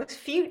 but those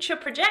future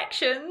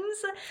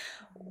projections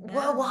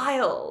were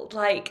wild.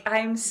 Like,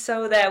 I'm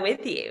so there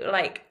with you.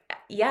 Like,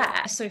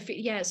 yeah. So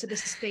the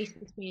space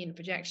between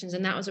projections,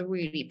 and that was a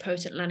really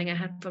potent learning I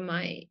had from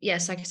my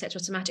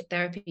psychosexual somatic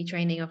therapy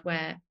training, of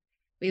where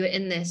we were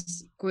in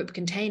this group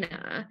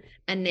container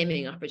and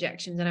naming our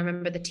projections. And I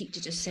remember the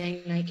teacher just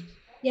saying, like,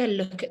 yeah,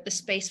 look at the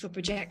space for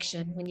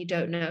projection when you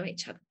don't know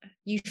each other.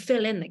 You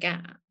fill in the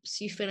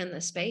gaps, you fill in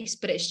the space,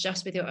 but it's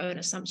just with your own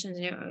assumptions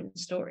and your own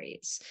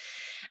stories.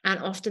 And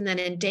often then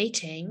in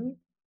dating,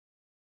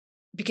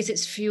 because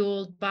it's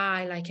fueled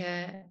by like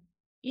a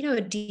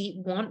deep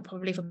want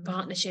probably for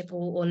partnership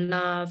or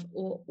love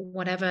or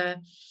whatever,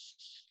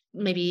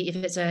 maybe if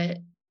it's a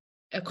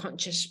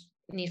conscious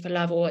need for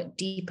love or a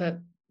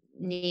deeper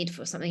need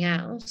for something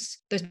else,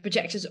 those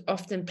projections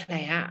often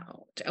play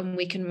out and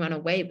we can run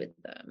away with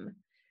them.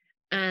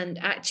 And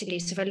actually,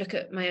 so if I look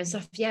at my own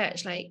stuff,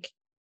 it's like,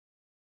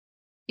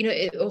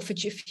 or for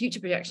future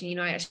projection,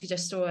 I actually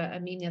just saw a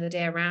meme the other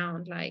day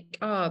around like,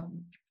 oh,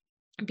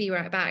 be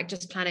right back,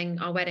 just planning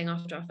our wedding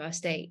after our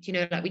first date.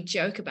 Like we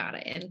joke about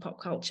it in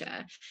pop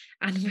culture,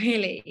 and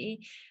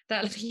really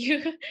that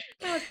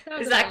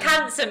is that a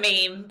Cancer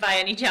meme by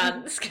any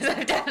chance? Because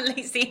I've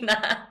definitely seen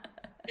that.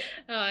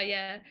 Oh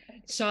yeah,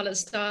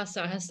 Charlotte's star,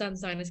 so her sun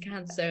sign is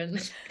Cancer,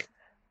 and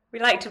we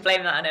like to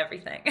blame that on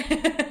everything.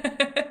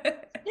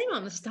 Blame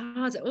on the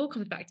stars. It all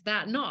comes back to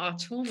that, not our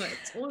trauma.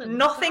 It's all in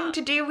nothing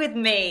to do with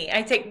me.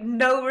 I take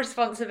no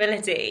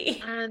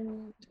responsibility.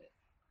 And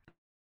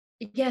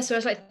so I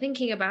was like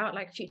thinking about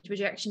like future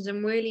projections,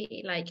 and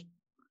really like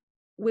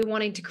we're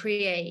wanting to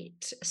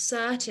create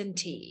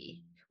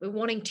certainty. We're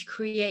wanting to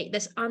create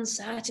this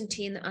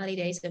uncertainty in the early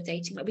days of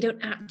dating. Like we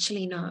don't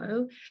actually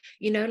know,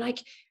 like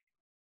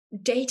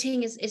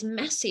dating is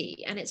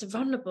messy and it's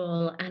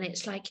vulnerable. And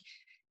it's like,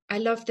 I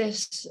love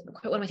this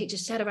quote one of my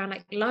teachers said around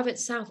like love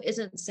itself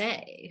isn't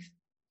safe.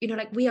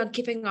 Like we are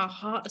giving our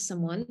heart to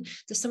someone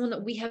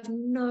that we have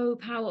no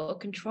power or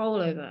control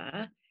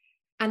over.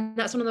 And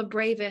that's one of the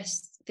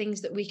bravest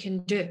things that we can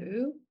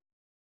do.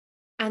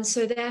 And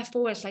so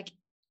therefore it's like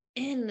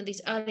in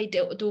these early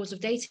doors of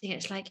dating,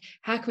 it's like,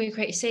 how can we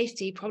create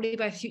safety? Probably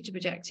by future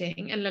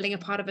projecting and letting a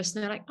part of us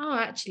know like, oh,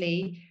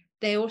 actually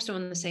they're also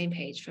on the same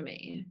page for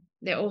me.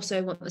 They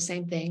also want the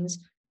same things,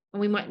 and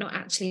we might not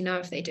actually know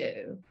if they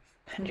do.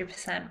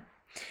 100%.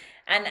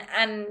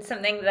 And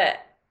something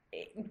that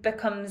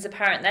becomes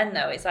apparent then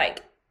though is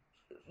like,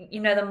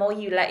 the more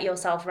you let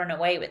yourself run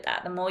away with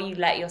that, the more you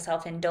let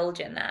yourself indulge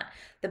in that,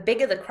 the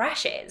bigger the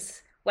crash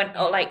is.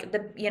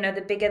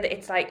 The bigger that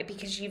it's like,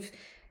 because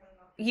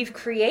you've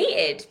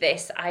created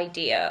this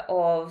idea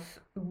of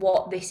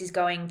what this is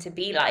going to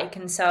be like.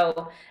 And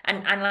so,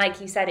 and like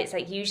you said, it's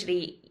like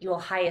usually your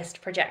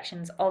highest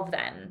projections of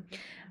them.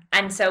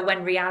 And so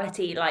when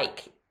reality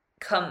like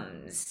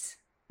comes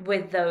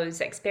with those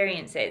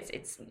experiences,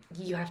 it's,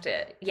 you have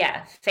to,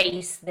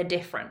 face the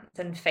difference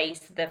and face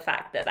the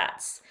fact that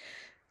that's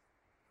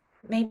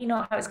maybe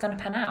not how it's going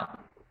to pan out.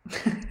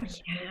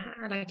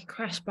 Like a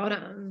crash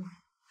bottom.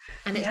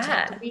 And it's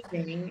just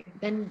grieving.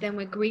 Then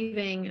we're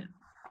grieving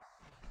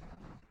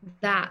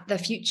that the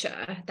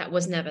future that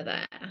was never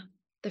there,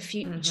 the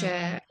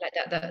future like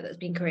that's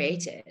been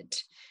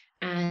created.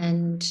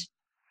 And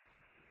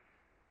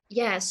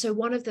so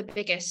one of the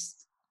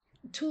biggest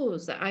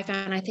tools that I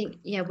found, I think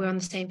we're on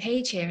the same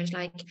page here, is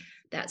like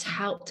that's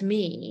helped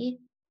me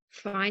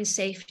find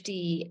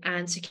safety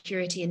and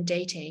security in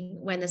dating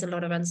when there's a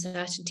lot of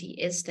uncertainty,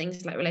 is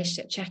things like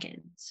relationship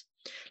check-ins.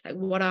 Like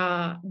what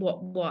are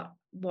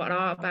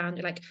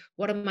boundaries, like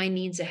what are my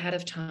needs ahead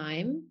of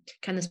time?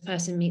 Can this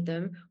person meet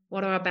them?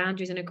 What are our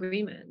boundaries and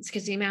agreements?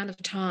 Because the amount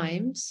of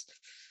times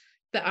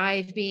that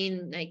I've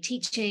been like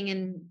teaching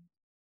and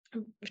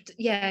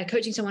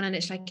coaching someone, and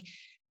it's like,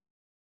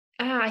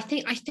 I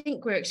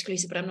think we're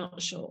exclusive, but I'm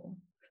not sure.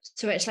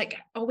 So it's like,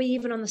 are we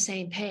even on the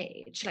same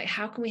page? Like,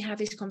 how can we have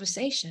these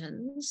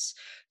conversations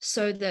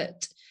so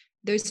that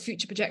those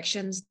future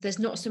projections, there's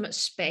not so much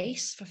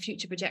space for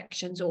future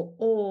projections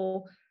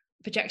or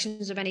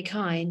projections of any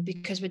kind,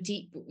 because we're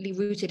deeply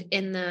rooted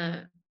in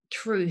the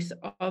truth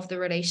of the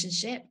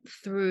relationship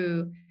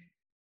through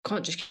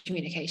conscious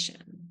communication.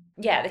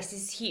 Yeah, this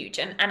is huge.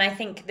 And I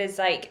think there's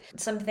like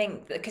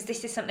something, because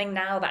this is something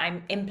now that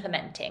I'm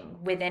implementing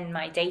within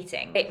my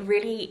dating. It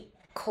really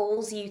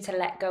calls you to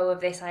let go of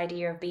this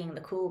idea of being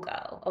the cool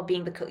girl or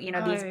being the cool, these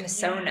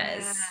personas.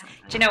 Yeah.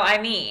 Do you know what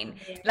I mean?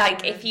 Yeah.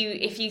 Like if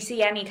you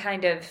see any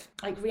kind of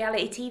like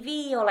reality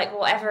TV or like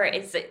whatever it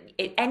is,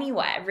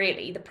 anywhere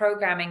really, the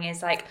programming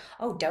is like,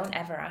 oh, don't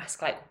ever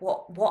ask like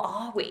what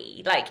are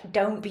we? Like,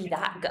 don't be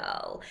that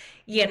girl,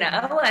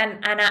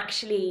 and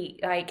actually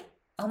like,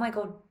 oh my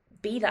God,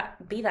 be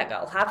that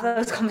girl, have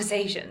those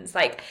conversations,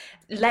 like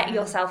let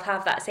yourself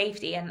have that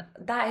safety. And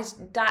that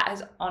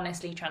has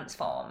honestly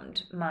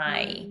transformed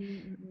my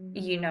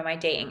my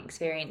dating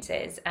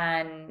experiences.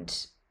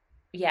 And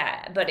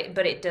but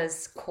it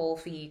does call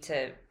for you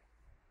to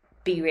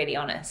be really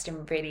honest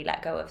and really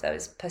let go of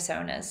those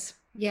personas.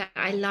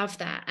 I love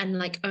that. And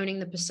like owning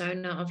the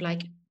persona of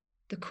like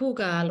the cool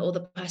girl or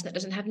the person that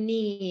doesn't have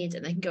needs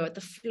and they can go with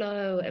the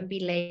flow and be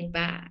laid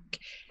back.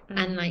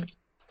 And like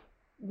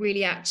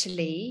really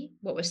actually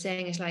what we're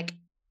saying is like,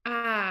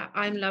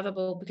 I'm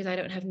lovable because I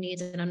don't have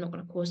needs and I'm not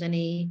going to cause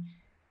any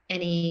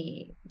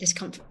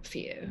discomfort for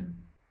you.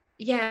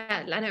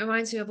 Yeah, and it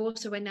reminds me of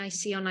also when I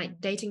see on like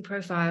dating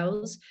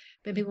profiles,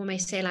 when people may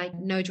say like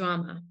no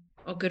drama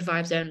or good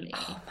vibes only.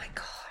 Oh my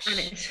gosh. And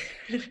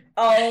it's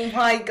oh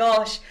my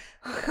gosh.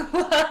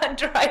 That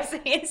drives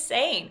me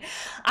insane.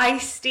 I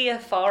steer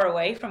far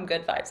away from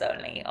good vibes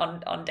only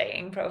on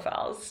dating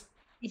profiles.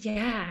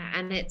 Yeah,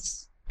 and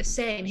it's the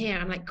same here.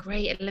 I'm like,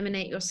 great,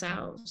 eliminate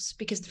yourselves,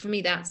 because for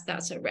me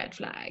that's a red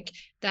flag.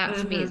 That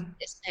for me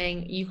is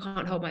saying you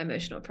can't hold my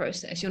emotional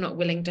process. You're not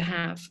willing to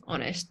have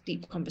honest,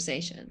 deep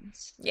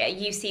conversations. Yeah,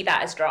 you see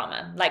that as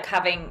drama, like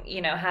having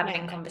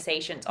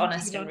conversations,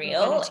 honest and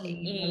real.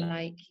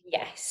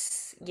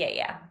 Yes,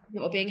 yeah.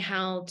 Or being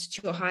held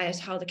to your highest,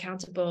 held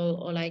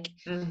accountable, or like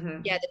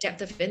the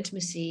depth of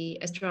intimacy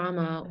as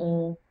drama,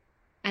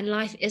 and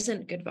life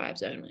isn't good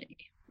vibes only.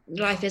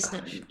 Life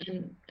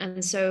isn't,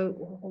 and so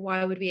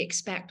why would we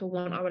expect or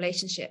want our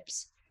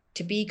relationships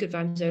to be good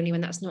vibes only when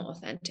that's not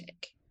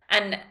authentic?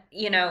 And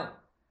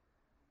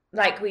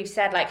like we've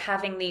said, like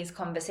having these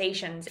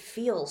conversations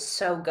feels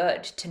so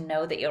good to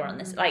know that you're on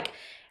this, like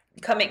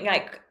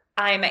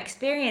I'm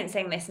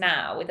experiencing this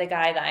now with the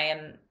guy that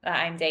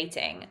I'm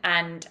dating,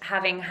 and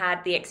having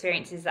had the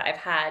experiences that I've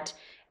had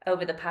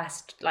over the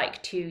past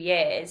like 2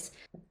 years,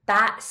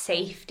 that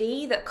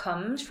safety that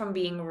comes from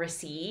being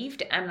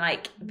received and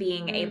like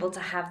being able to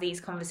have these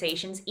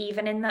conversations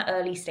even in the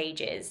early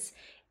stages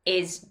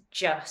is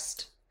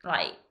just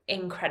like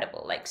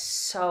incredible, like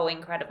so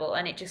incredible.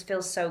 And it just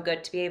feels so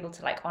good to be able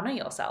to like honor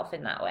yourself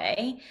in that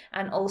way,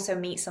 and also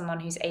meet someone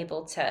who's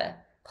able to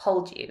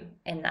hold you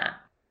in that.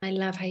 I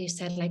love how you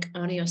said like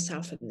honor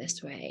yourself in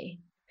this way,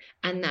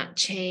 and that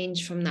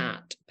change from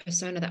that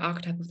persona, the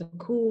archetype of the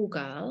cool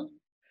girl,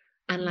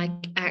 and like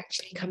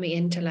actually coming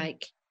into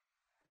like,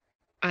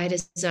 I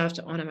deserve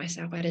to honor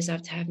myself. I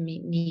deserve to have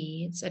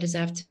needs. I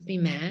deserve to be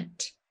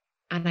met,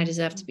 and I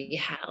deserve to be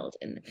held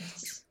in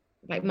this.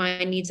 Like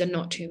my needs are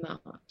not too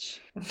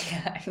much.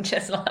 Yeah, I'm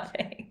just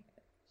laughing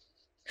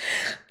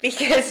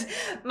because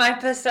my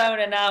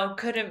persona now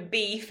couldn't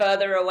be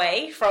further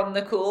away from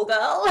the cool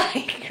girl.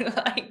 Like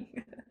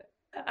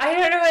I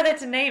don't know whether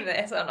to name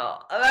this or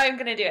not. I'm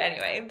gonna do it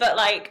anyway. But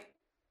like,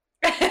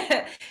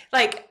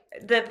 like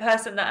the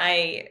person that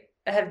I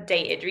have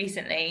dated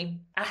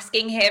recently,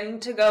 asking him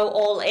to go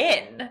all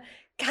in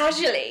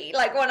casually,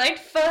 like when I'd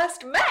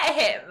first met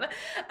him.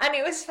 And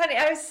it was funny.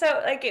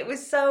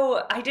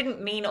 I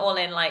didn't mean all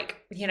in like,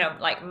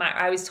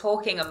 I was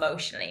talking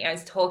emotionally. I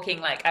was talking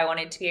like I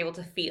wanted to be able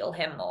to feel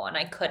him more, and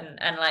I couldn't.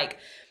 And like,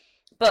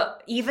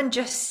 but even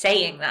just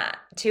saying that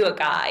to a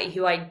guy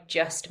who I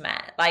just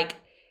met, like,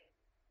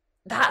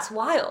 that's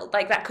wild.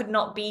 Like that could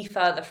not be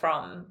further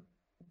from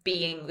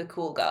being the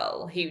cool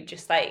girl who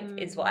just like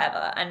is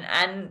whatever.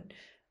 And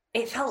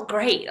it felt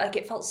great. Like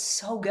it felt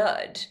so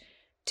good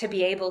to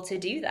be able to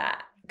do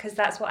that, because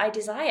that's what I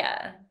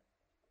desire.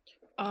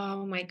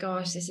 Oh my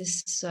gosh, this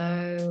is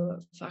so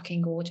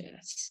fucking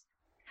gorgeous.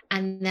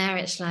 And there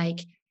it's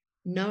like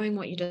knowing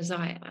what you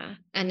desire,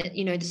 and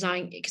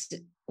desiring, because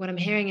what I'm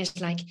hearing is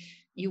like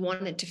you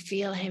wanted to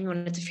feel him, you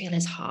wanted to feel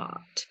his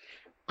heart.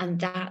 And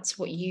that's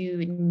what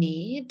you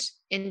need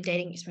in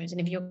dating experience.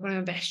 And if you're going to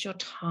invest your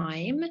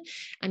time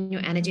and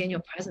your energy and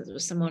your presence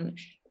with someone,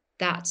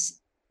 that's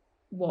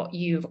what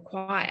you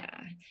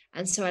require.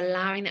 And so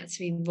allowing that to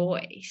be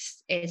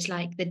voiced, it's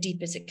like the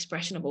deepest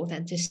expression of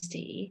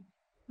authenticity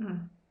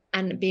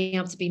and being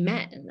able to be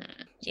met in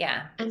that.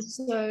 Yeah. And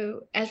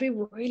so as we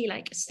really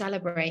like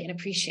celebrate and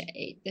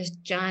appreciate this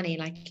journey,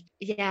 like,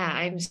 yeah,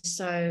 I'm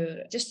so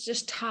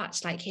just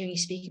touched, like hearing you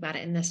speak about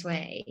it in this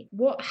way.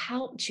 What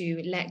helped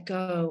you let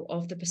go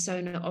of the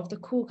persona of the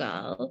cool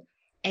girl,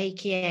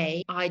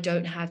 aka I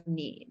don't have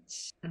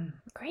needs?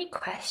 Great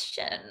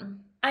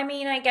question. I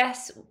mean, I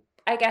guess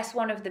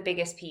one of the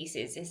biggest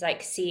pieces is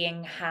like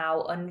seeing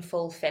how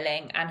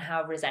unfulfilling and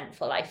how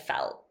resentful I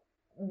felt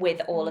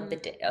with all of the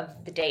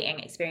dating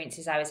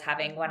experiences I was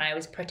having when I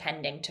was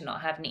pretending to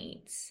not have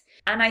needs.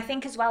 And I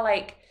think as well,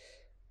 like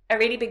a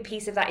really big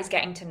piece of that is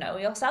getting to know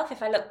yourself.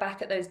 If I look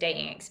back at those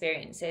dating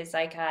experiences,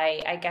 like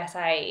I guess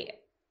I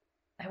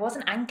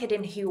wasn't anchored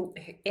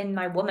in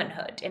my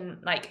womanhood, in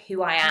like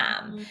who I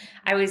am.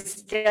 I was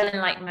still in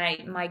like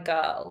my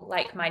girl,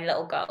 like my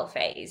little girl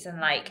phase, and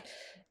like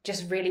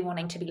just really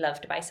wanting to be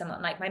loved by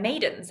someone, like my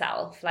maiden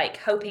self, like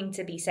hoping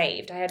to be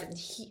saved.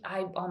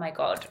 Oh my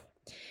God,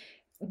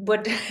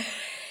 would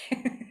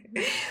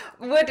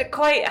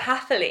quite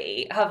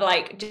happily have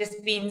like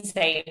just been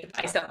saved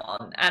by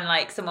someone, and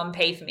like someone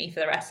pay for me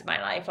for the rest of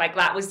my life. Like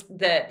that was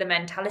the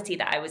mentality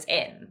that I was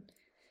in.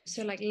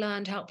 So like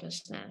learned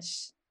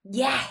helplessness.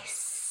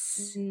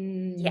 Yes.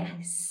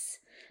 Yes.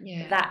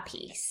 Yeah. That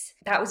piece.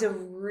 That was a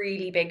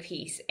really big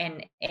piece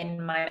in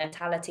my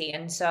mentality.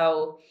 And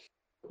so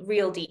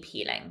real deep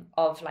healing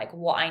of like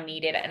what I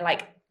needed, and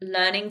like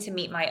learning to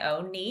meet my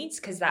own needs,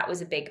 because that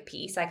was a big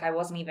piece. Like I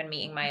wasn't even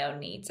meeting my own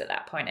needs at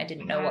that point. I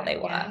didn't know what they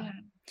were.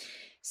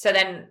 So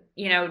then,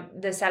 you know,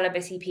 the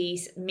celibacy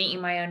piece,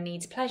 meeting my own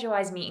needs,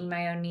 pleasure-wise, meeting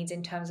my own needs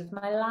in terms of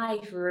my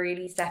life,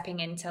 really stepping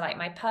into like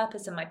my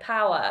purpose and my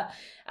power,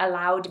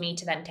 allowed me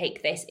to then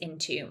take this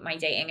into my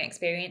dating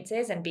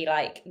experiences and be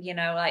like, you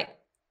know, like,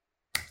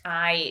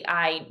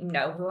 I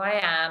know who I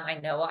am, I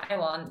know what I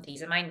want,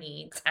 these are my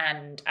needs,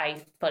 and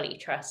I fully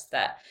trust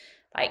that,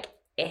 like,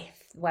 if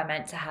we're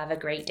meant to have a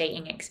great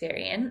dating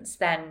experience,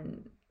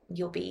 then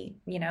you'll be,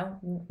 you know,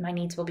 my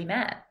needs will be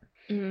met.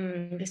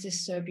 This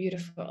is so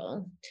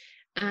beautiful.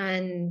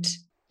 And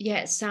yeah,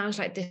 it sounds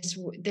like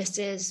this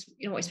is,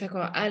 you know, what we spoke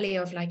about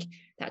earlier, of like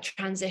that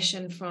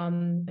transition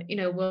from, you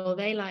know, will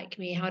they like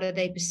me, how do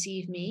they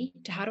perceive me,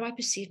 to how do I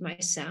perceive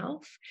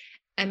myself,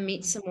 and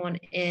meet someone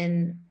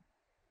in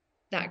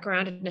that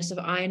groundedness of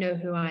I know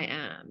who I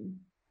am.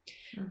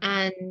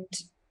 And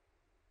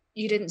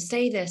you didn't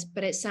say this,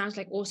 but it sounds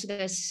like also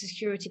there's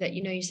security that,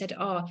 you know, you said,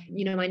 oh,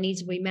 you know, my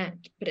needs will be met,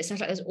 but it sounds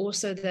like there's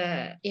also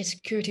the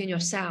insecurity in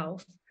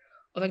yourself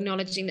of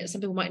acknowledging that some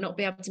people might not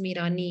be able to meet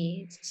our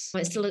needs.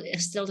 It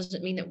still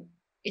doesn't mean that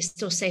it's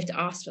still safe to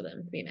ask for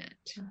them to be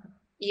met,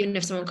 even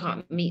if someone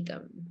can't meet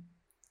them.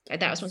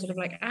 Like that was one sort of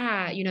like,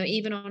 you know,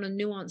 even on a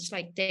nuanced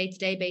like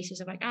day-to-day basis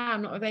of like,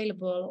 I'm not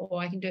available,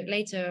 or I can do it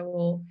later,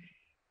 or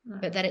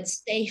but that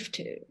it's safe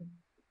to.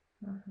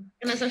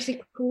 And that's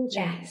actually cool.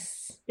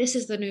 Yes. This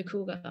is the new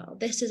cool girl.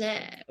 This is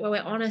it, where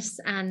we're honest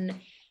and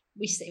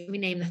we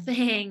name the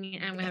thing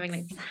and we're having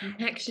like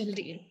connection.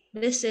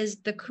 This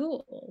is the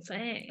cool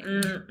thing.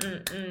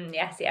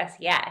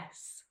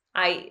 Yes.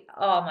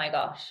 Oh my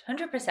gosh,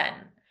 100%.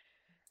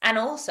 And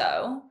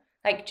also,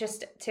 like,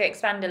 just to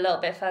expand a little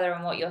bit further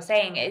on what you're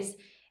saying, is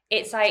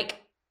it's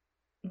like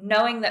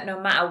knowing that no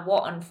matter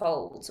what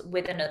unfolds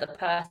with another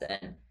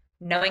person,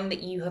 knowing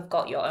that you have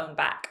got your own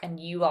back and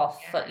you are,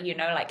 you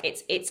know, like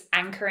it's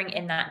anchoring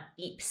in that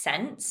deep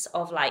sense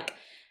of like,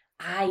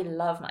 I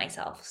love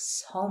myself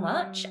so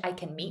much. I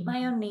can meet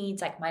my own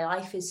needs. Like my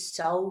life is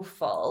so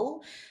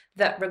full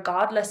that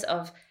regardless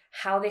of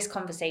how this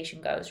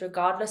conversation goes,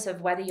 regardless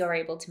of whether you're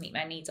able to meet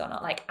my needs or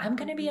not, like I'm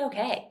going to be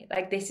okay.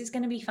 Like this is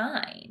going to be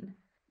fine.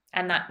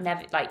 And that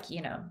never, like,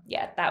 you know,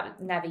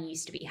 that never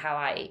used to be how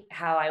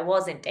I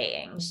was in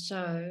dating.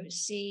 So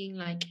seeing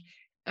like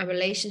a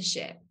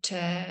relationship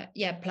to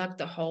plug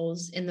the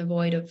holes in the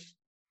void of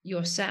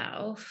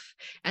yourself,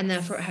 and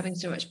therefore having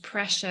so much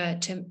pressure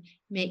to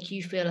make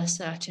you feel a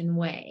certain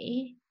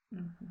way,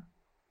 and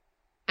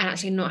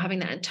actually not having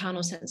that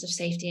internal sense of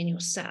safety in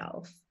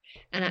yourself.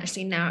 And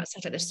actually now it's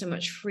like there's so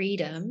much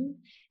freedom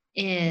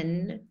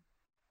in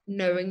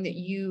knowing that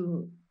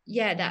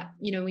that,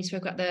 you know, we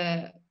spoke about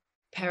the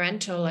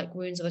parental like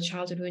wounds or the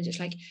childhood wounds, it's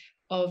like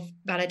of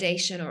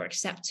validation or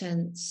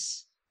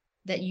acceptance,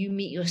 that you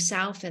meet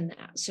yourself in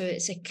that. So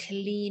it's a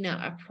cleaner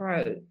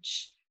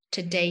approach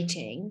to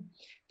dating,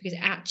 because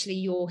actually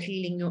you're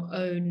healing your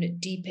own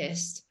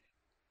deepest,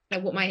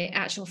 like what my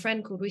actual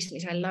friend called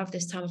recently, so I love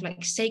this term of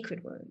like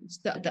sacred wounds,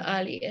 the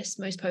earliest,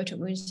 most potent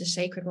wounds, the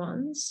sacred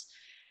ones,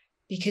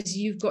 because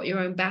you've got your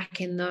own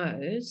back in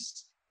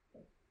those.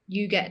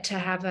 You get to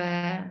have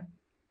a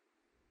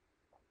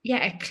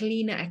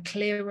cleaner, a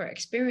clearer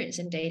experience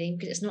in dating,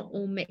 because it's not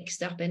all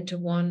mixed up into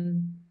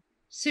one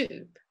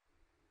soup.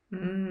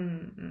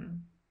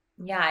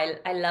 Yeah,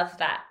 I love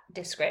that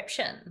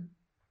description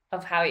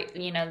of how,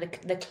 you know,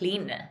 the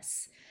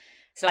cleanness.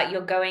 So like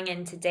you're going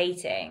into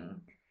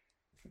dating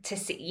to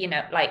see, you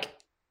know, like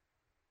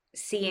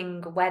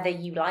seeing whether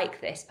you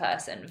like this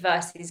person,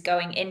 versus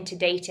going into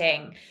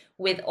dating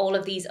with all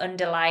of these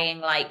underlying,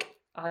 like,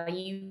 are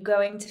you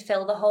going to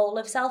fill the hole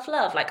of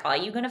self-love? Like, are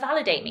you going to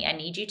validate me? I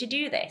need you to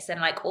do this.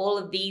 And like all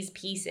of these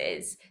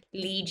pieces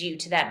lead you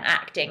to then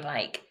acting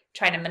like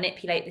trying to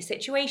manipulate the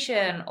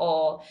situation,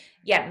 or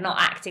not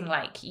acting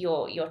like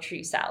your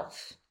true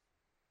self.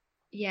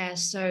 Yeah,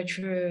 so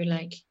true.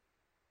 Like,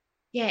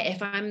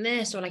 if I'm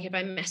this, or like if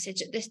I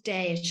message at this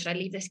day, should I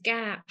leave this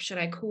gap? Should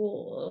I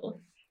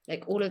call?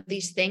 Like all of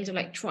these things are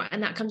like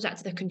and that comes back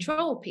to the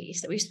control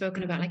piece that we've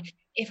spoken about. Like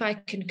if I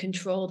can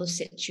control the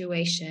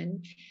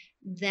situation,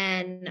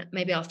 then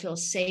maybe I'll feel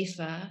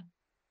safer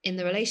in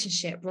the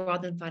relationship,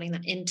 rather than finding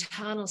that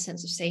internal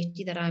sense of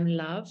safety, that I'm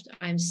loved,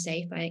 I'm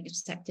safe, I'm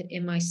accepted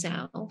in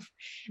myself,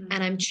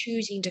 and I'm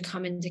choosing to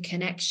come into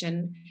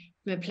connection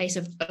from a place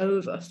of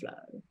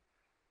overflow,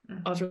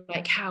 of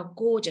like how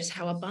gorgeous,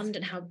 how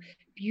abundant, how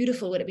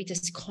beautiful would it be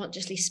to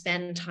consciously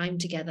spend time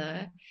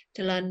together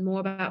to learn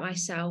more about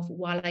myself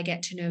while I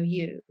get to know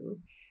you.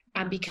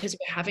 And because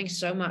we're having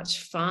so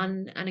much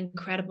fun and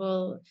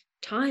incredible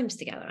times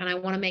together, and I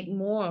want to make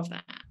more of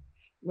that,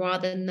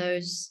 rather than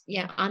those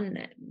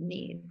unmet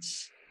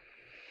needs.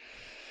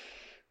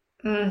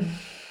 Yeah,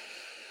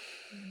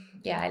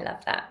 I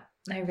love that.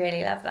 I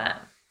really love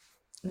that.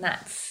 And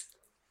that's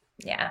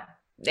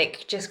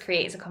it just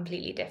creates a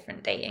completely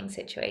different dating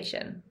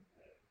situation.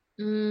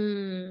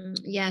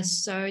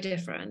 Yes, so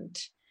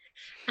different.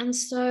 And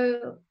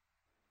so,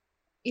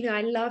 you know,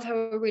 I love how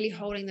we're really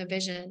holding the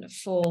vision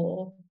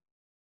for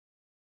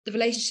the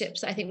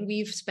relationships. I think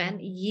we've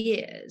spent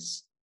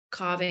years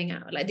carving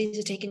out, like these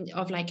are taken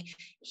of like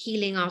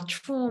healing our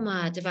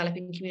trauma,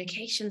 developing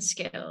communication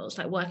skills,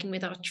 like working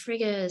with our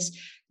triggers,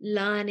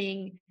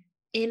 learning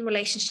in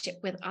relationship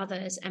with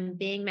others and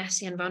being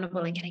messy and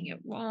vulnerable and getting it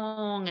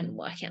wrong and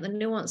working out the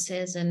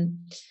nuances.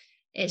 And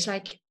it's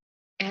like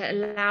it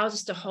allows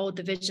us to hold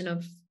the vision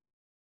of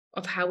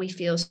how we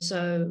feel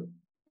so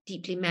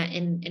deeply met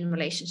in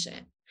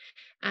relationship.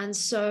 And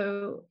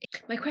so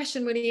my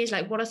question really is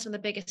like, what are some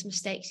of the biggest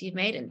mistakes you've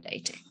made in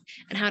dating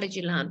and how did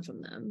you learn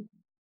from them?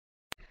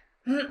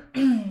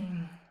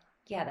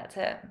 Yeah,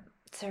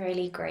 it's a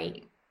really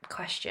great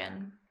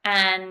question.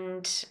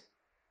 And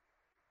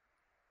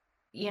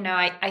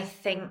I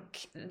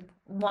think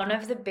one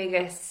of the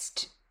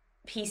biggest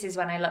pieces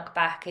when I look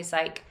back is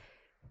like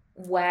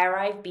where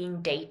I've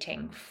been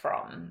dating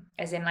from.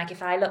 As in, like,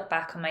 if I look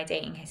back on my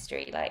dating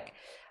history, like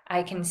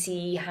I can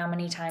see how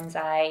many times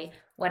I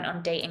went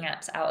on dating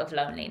apps out of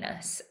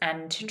loneliness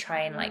and to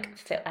try and like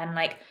fit, and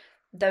like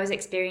those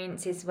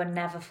experiences were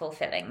never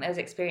fulfilling. Those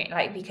experiences,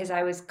 like, because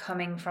I was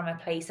coming from a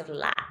place of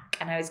lack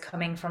and I was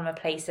coming from a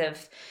place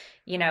of,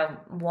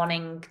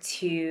 wanting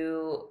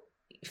to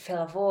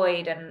fill a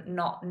void and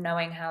not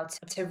knowing how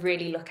to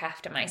really look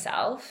after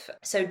myself.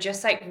 So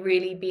just like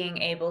really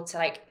being able to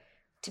like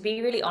to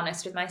be really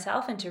honest with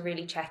myself and to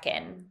really check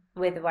in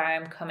with where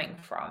I'm coming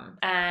from.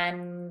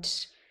 And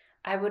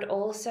I would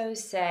also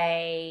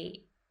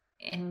say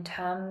in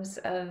terms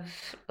of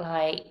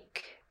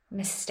like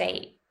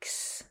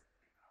mistakes,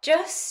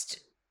 just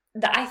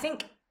that I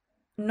think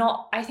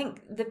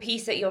the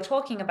piece that you're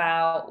talking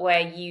about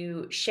where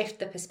you shift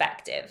the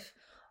perspective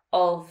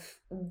of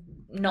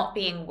not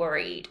being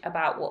worried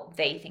about what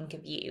they think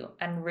of you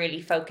and really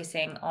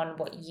focusing on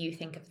what you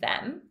think of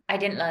them. I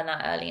didn't learn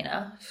that early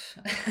enough.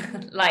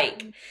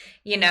 Like,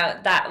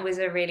 that was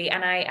a really,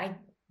 and I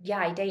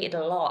dated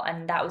a lot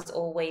and that was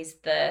always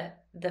the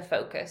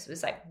focus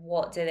was like,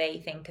 what do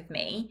they think of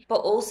me? But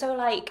also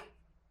like,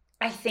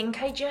 I think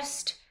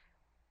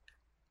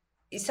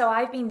so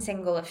I've been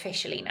single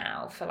officially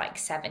now for like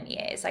 7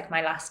 years. Like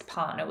my last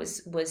partner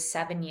was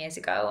 7 years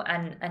ago,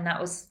 and that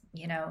was,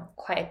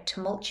 quite a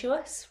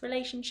tumultuous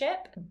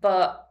relationship.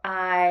 But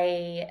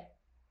I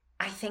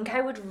think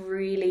I would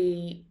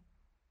really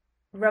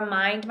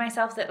remind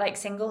myself that like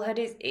singlehood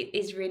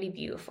is really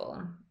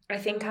beautiful. I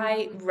think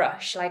I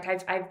rush, like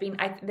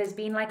there's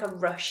been like a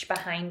rush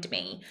behind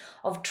me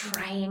of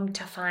trying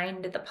to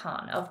find the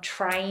partner, of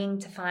trying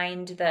to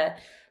find the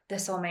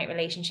soulmate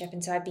relationship.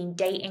 And so I've been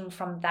dating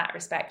from that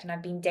respect, and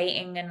I've been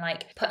dating and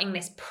like putting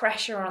this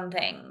pressure on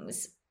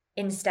things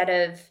instead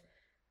of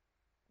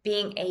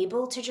being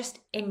able to just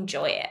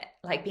enjoy it,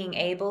 like being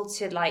able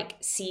to like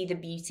see the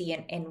beauty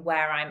in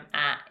where I'm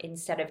at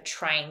instead of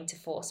trying to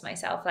force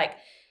myself like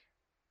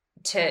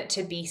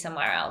to be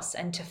somewhere else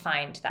and to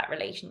find that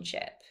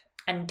relationship.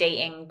 And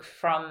dating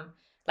from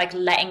like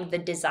letting the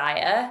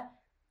desire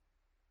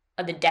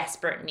or the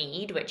desperate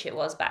need, which it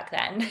was back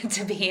then,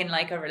 to be in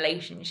like a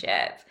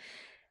relationship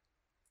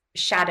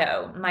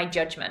shadow my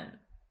judgment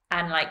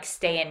and like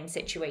stay in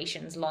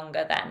situations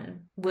longer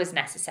than was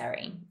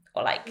necessary,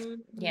 or like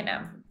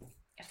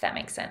if that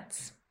makes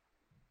sense.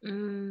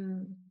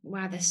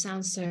 Wow, this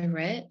sounds so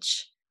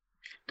rich.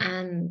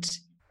 And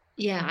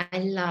yeah, I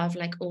love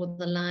like all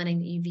the learning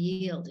that you've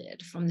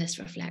yielded from this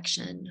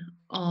reflection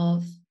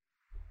of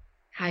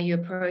how you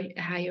approach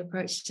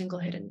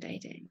singlehood and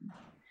dating.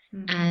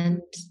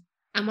 And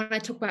when I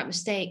talk about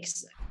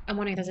mistakes, I'm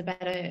wondering if there's a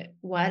better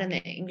word in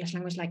the English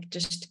language, like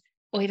just,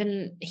 or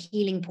even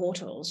healing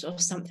portals or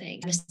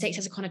something. Mistakes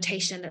has a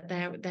connotation that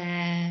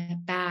they're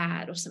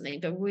bad or something,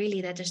 but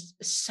really they're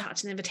just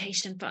such an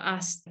invitation for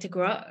us to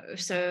grow.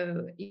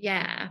 So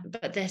yeah,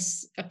 but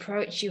this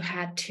approach you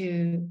had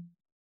to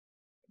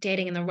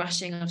dating and the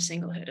rushing of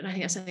singlehood, and I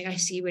think that's something I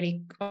see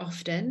really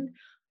often,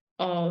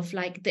 of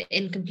like the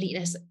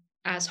incompleteness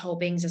as whole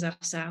beings as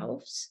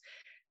ourselves,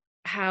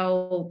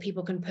 how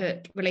people can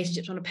put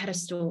relationships on a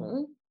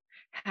pedestal,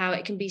 how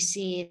it can be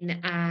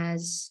seen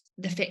as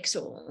the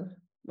fix-all.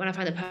 When I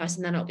find the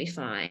person, then I'll be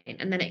fine.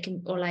 And then it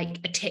can, or like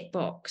a tick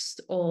box,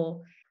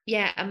 or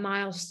a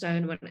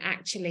milestone, when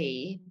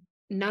actually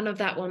none of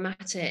that will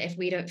matter if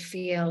we don't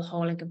feel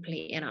whole and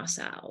complete in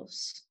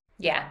ourselves.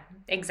 Yeah,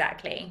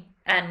 exactly.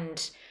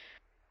 And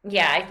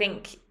yeah, I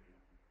think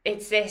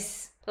it's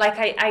this, like,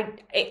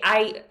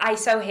 I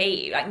so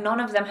hate you. Like, none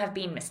of them have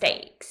been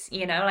mistakes,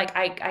 like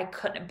I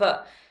couldn't,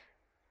 but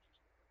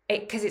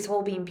because it's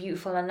all been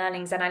beautiful and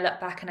learnings. And I look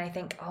back and I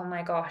think, oh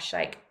my gosh,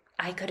 like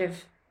I could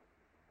have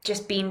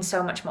just been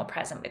so much more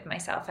present with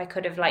myself. I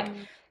could have like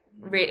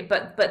really,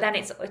 but then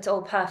it's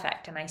all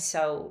perfect. And I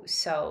so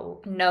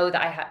know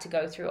that I had to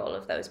go through all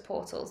of those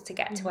portals to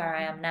get to where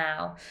I am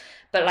now.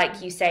 But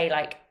like you say,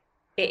 like,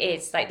 it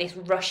is like this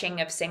rushing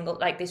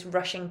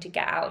to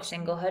get out of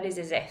singlehood is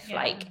as if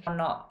like I'm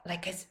not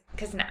like,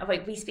 because now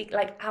like we speak,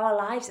 like our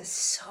lives are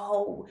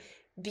so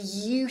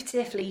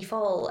beautifully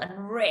full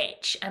and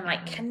rich and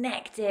like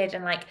connected,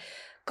 and like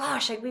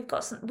gosh, like we've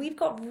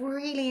got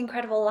really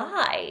incredible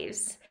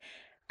lives,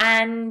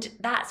 and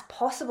that's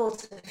possible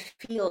to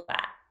feel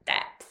that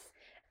depth.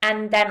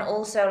 And then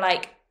also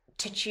like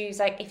to choose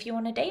like if you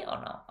want to date or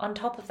not, on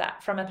top of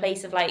that, from a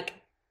place of like,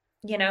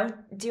 you know,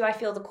 do I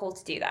feel the call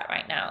to do that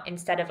right now,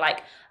 instead of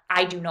like,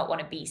 I do not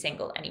want to be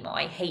single anymore,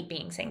 I hate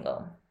being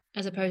single.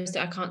 As opposed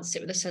to I can't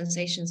sit with the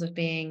sensations of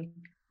being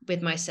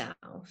with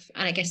myself.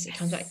 And I guess it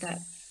comes back to that,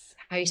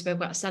 how you spoke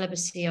about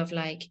celibacy, of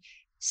like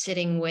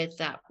sitting with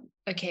that,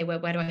 okay, where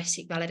do I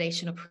seek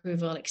validation,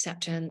 approval,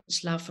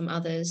 acceptance, love from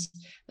others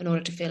in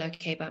order to feel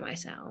okay by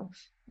myself.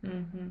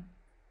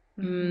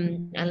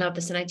 I love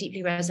this, and I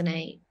deeply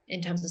resonate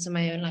in terms of some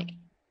of my own, like,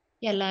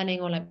 learning,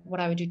 or like what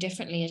I would do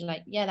differently is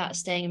like, that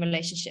staying in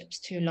relationships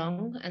too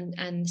long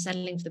and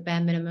settling for the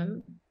bare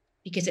minimum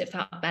because it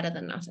felt better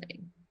than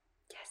nothing.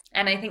 Yes.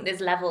 And I think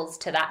there's levels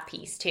to that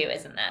piece too,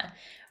 isn't there?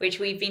 Which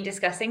we've been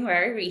discussing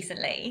very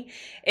recently,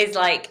 is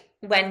like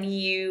when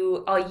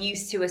you are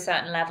used to a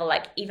certain level,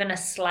 like even a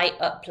slight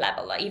up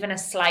level, like even a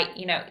slight,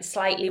 you know,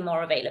 slightly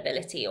more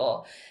availability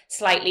or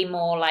slightly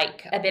more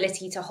like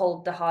ability to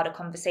hold the harder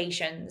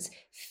conversations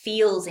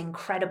feels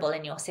incredible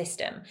in your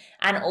system.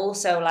 And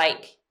also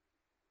like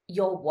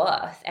you're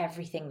worth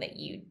everything that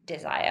you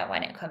desire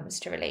when it comes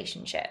to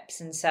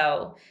relationships. And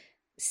so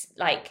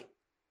like,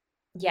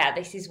 yeah,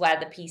 this is where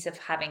the piece of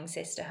having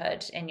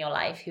sisterhood in your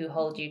life who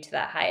hold you to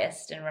that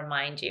highest and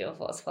remind you of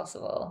what's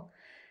possible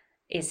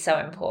is so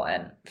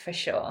important, for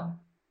sure.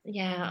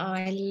 Yeah,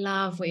 I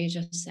love what you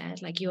just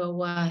said. Like, you are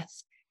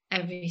worth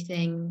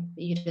everything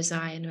that you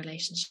desire in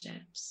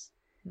relationships.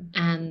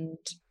 And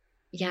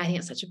yeah, I think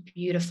it's such a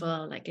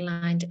beautiful like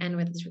line to end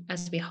with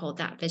as we hold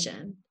that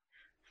vision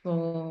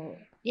for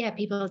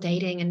people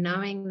dating, and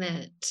knowing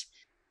that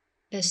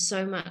there's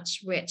so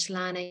much rich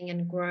learning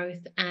and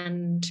growth,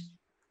 and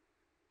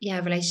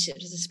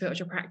relationships as a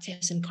spiritual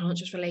practice and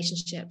conscious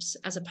relationships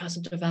as a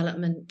personal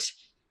development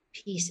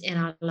piece in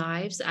our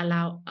lives that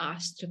allow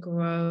us to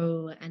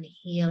grow and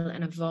heal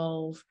and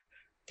evolve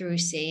through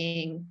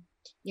seeing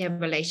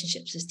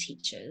relationships as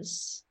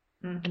teachers,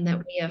 and that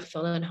we are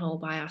full and whole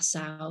by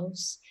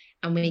ourselves,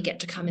 and we get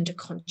to come into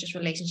conscious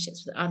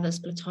relationships with others,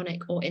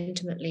 platonic or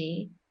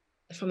intimately,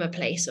 from a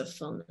place of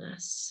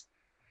fullness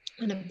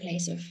and a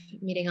place of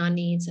meeting our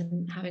needs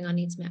and having our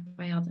needs met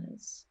by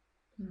others.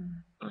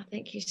 Oh,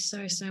 thank you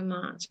so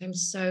much. I'm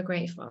so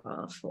grateful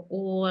for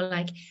all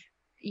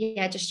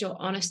just your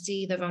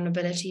honesty, the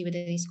vulnerability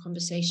within these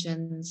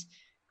conversations,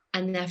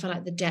 and therefore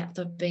like the depth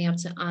of being able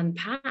to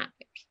unpack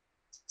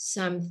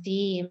some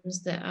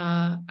themes that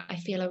I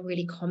feel are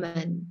really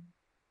common,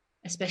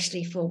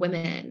 especially for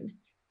women,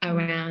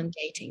 around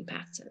dating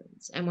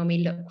patterns. And when we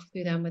look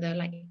through them with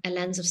a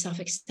lens of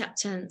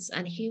self-acceptance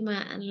and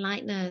humor and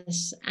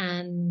lightness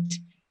and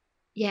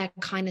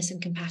kindness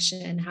and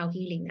compassion, how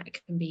healing that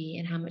can be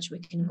and how much we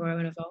can grow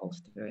and evolve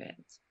through it.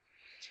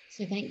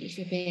 So thank you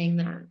for being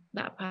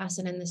that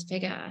person and this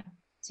figure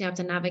to be able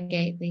to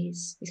navigate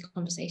these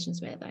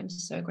conversations with. I'm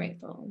so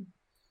grateful.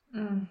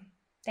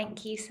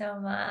 Thank you so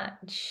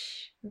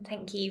much.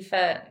 Thank you for,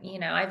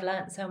 I've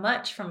learned so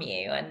much from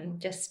you, and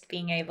just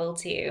being able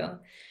to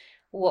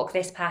walk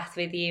this path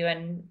with you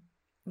and,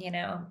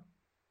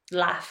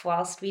 laugh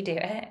whilst we do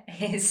it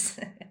is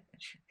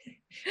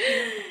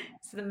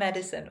it's the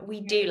medicine.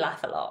 We do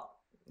laugh a lot.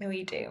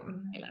 We do.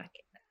 I like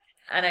it.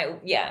 And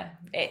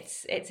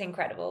it's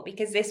incredible,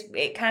 because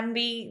it can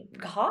be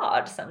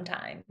hard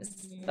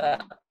sometimes,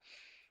 but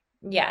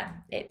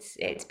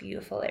it's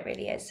beautiful. It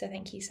really is. So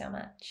thank you so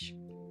much.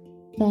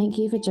 Thank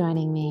you for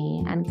joining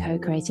me and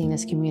co-creating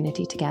this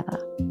community together.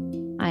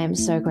 I am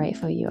so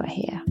grateful you are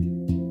here.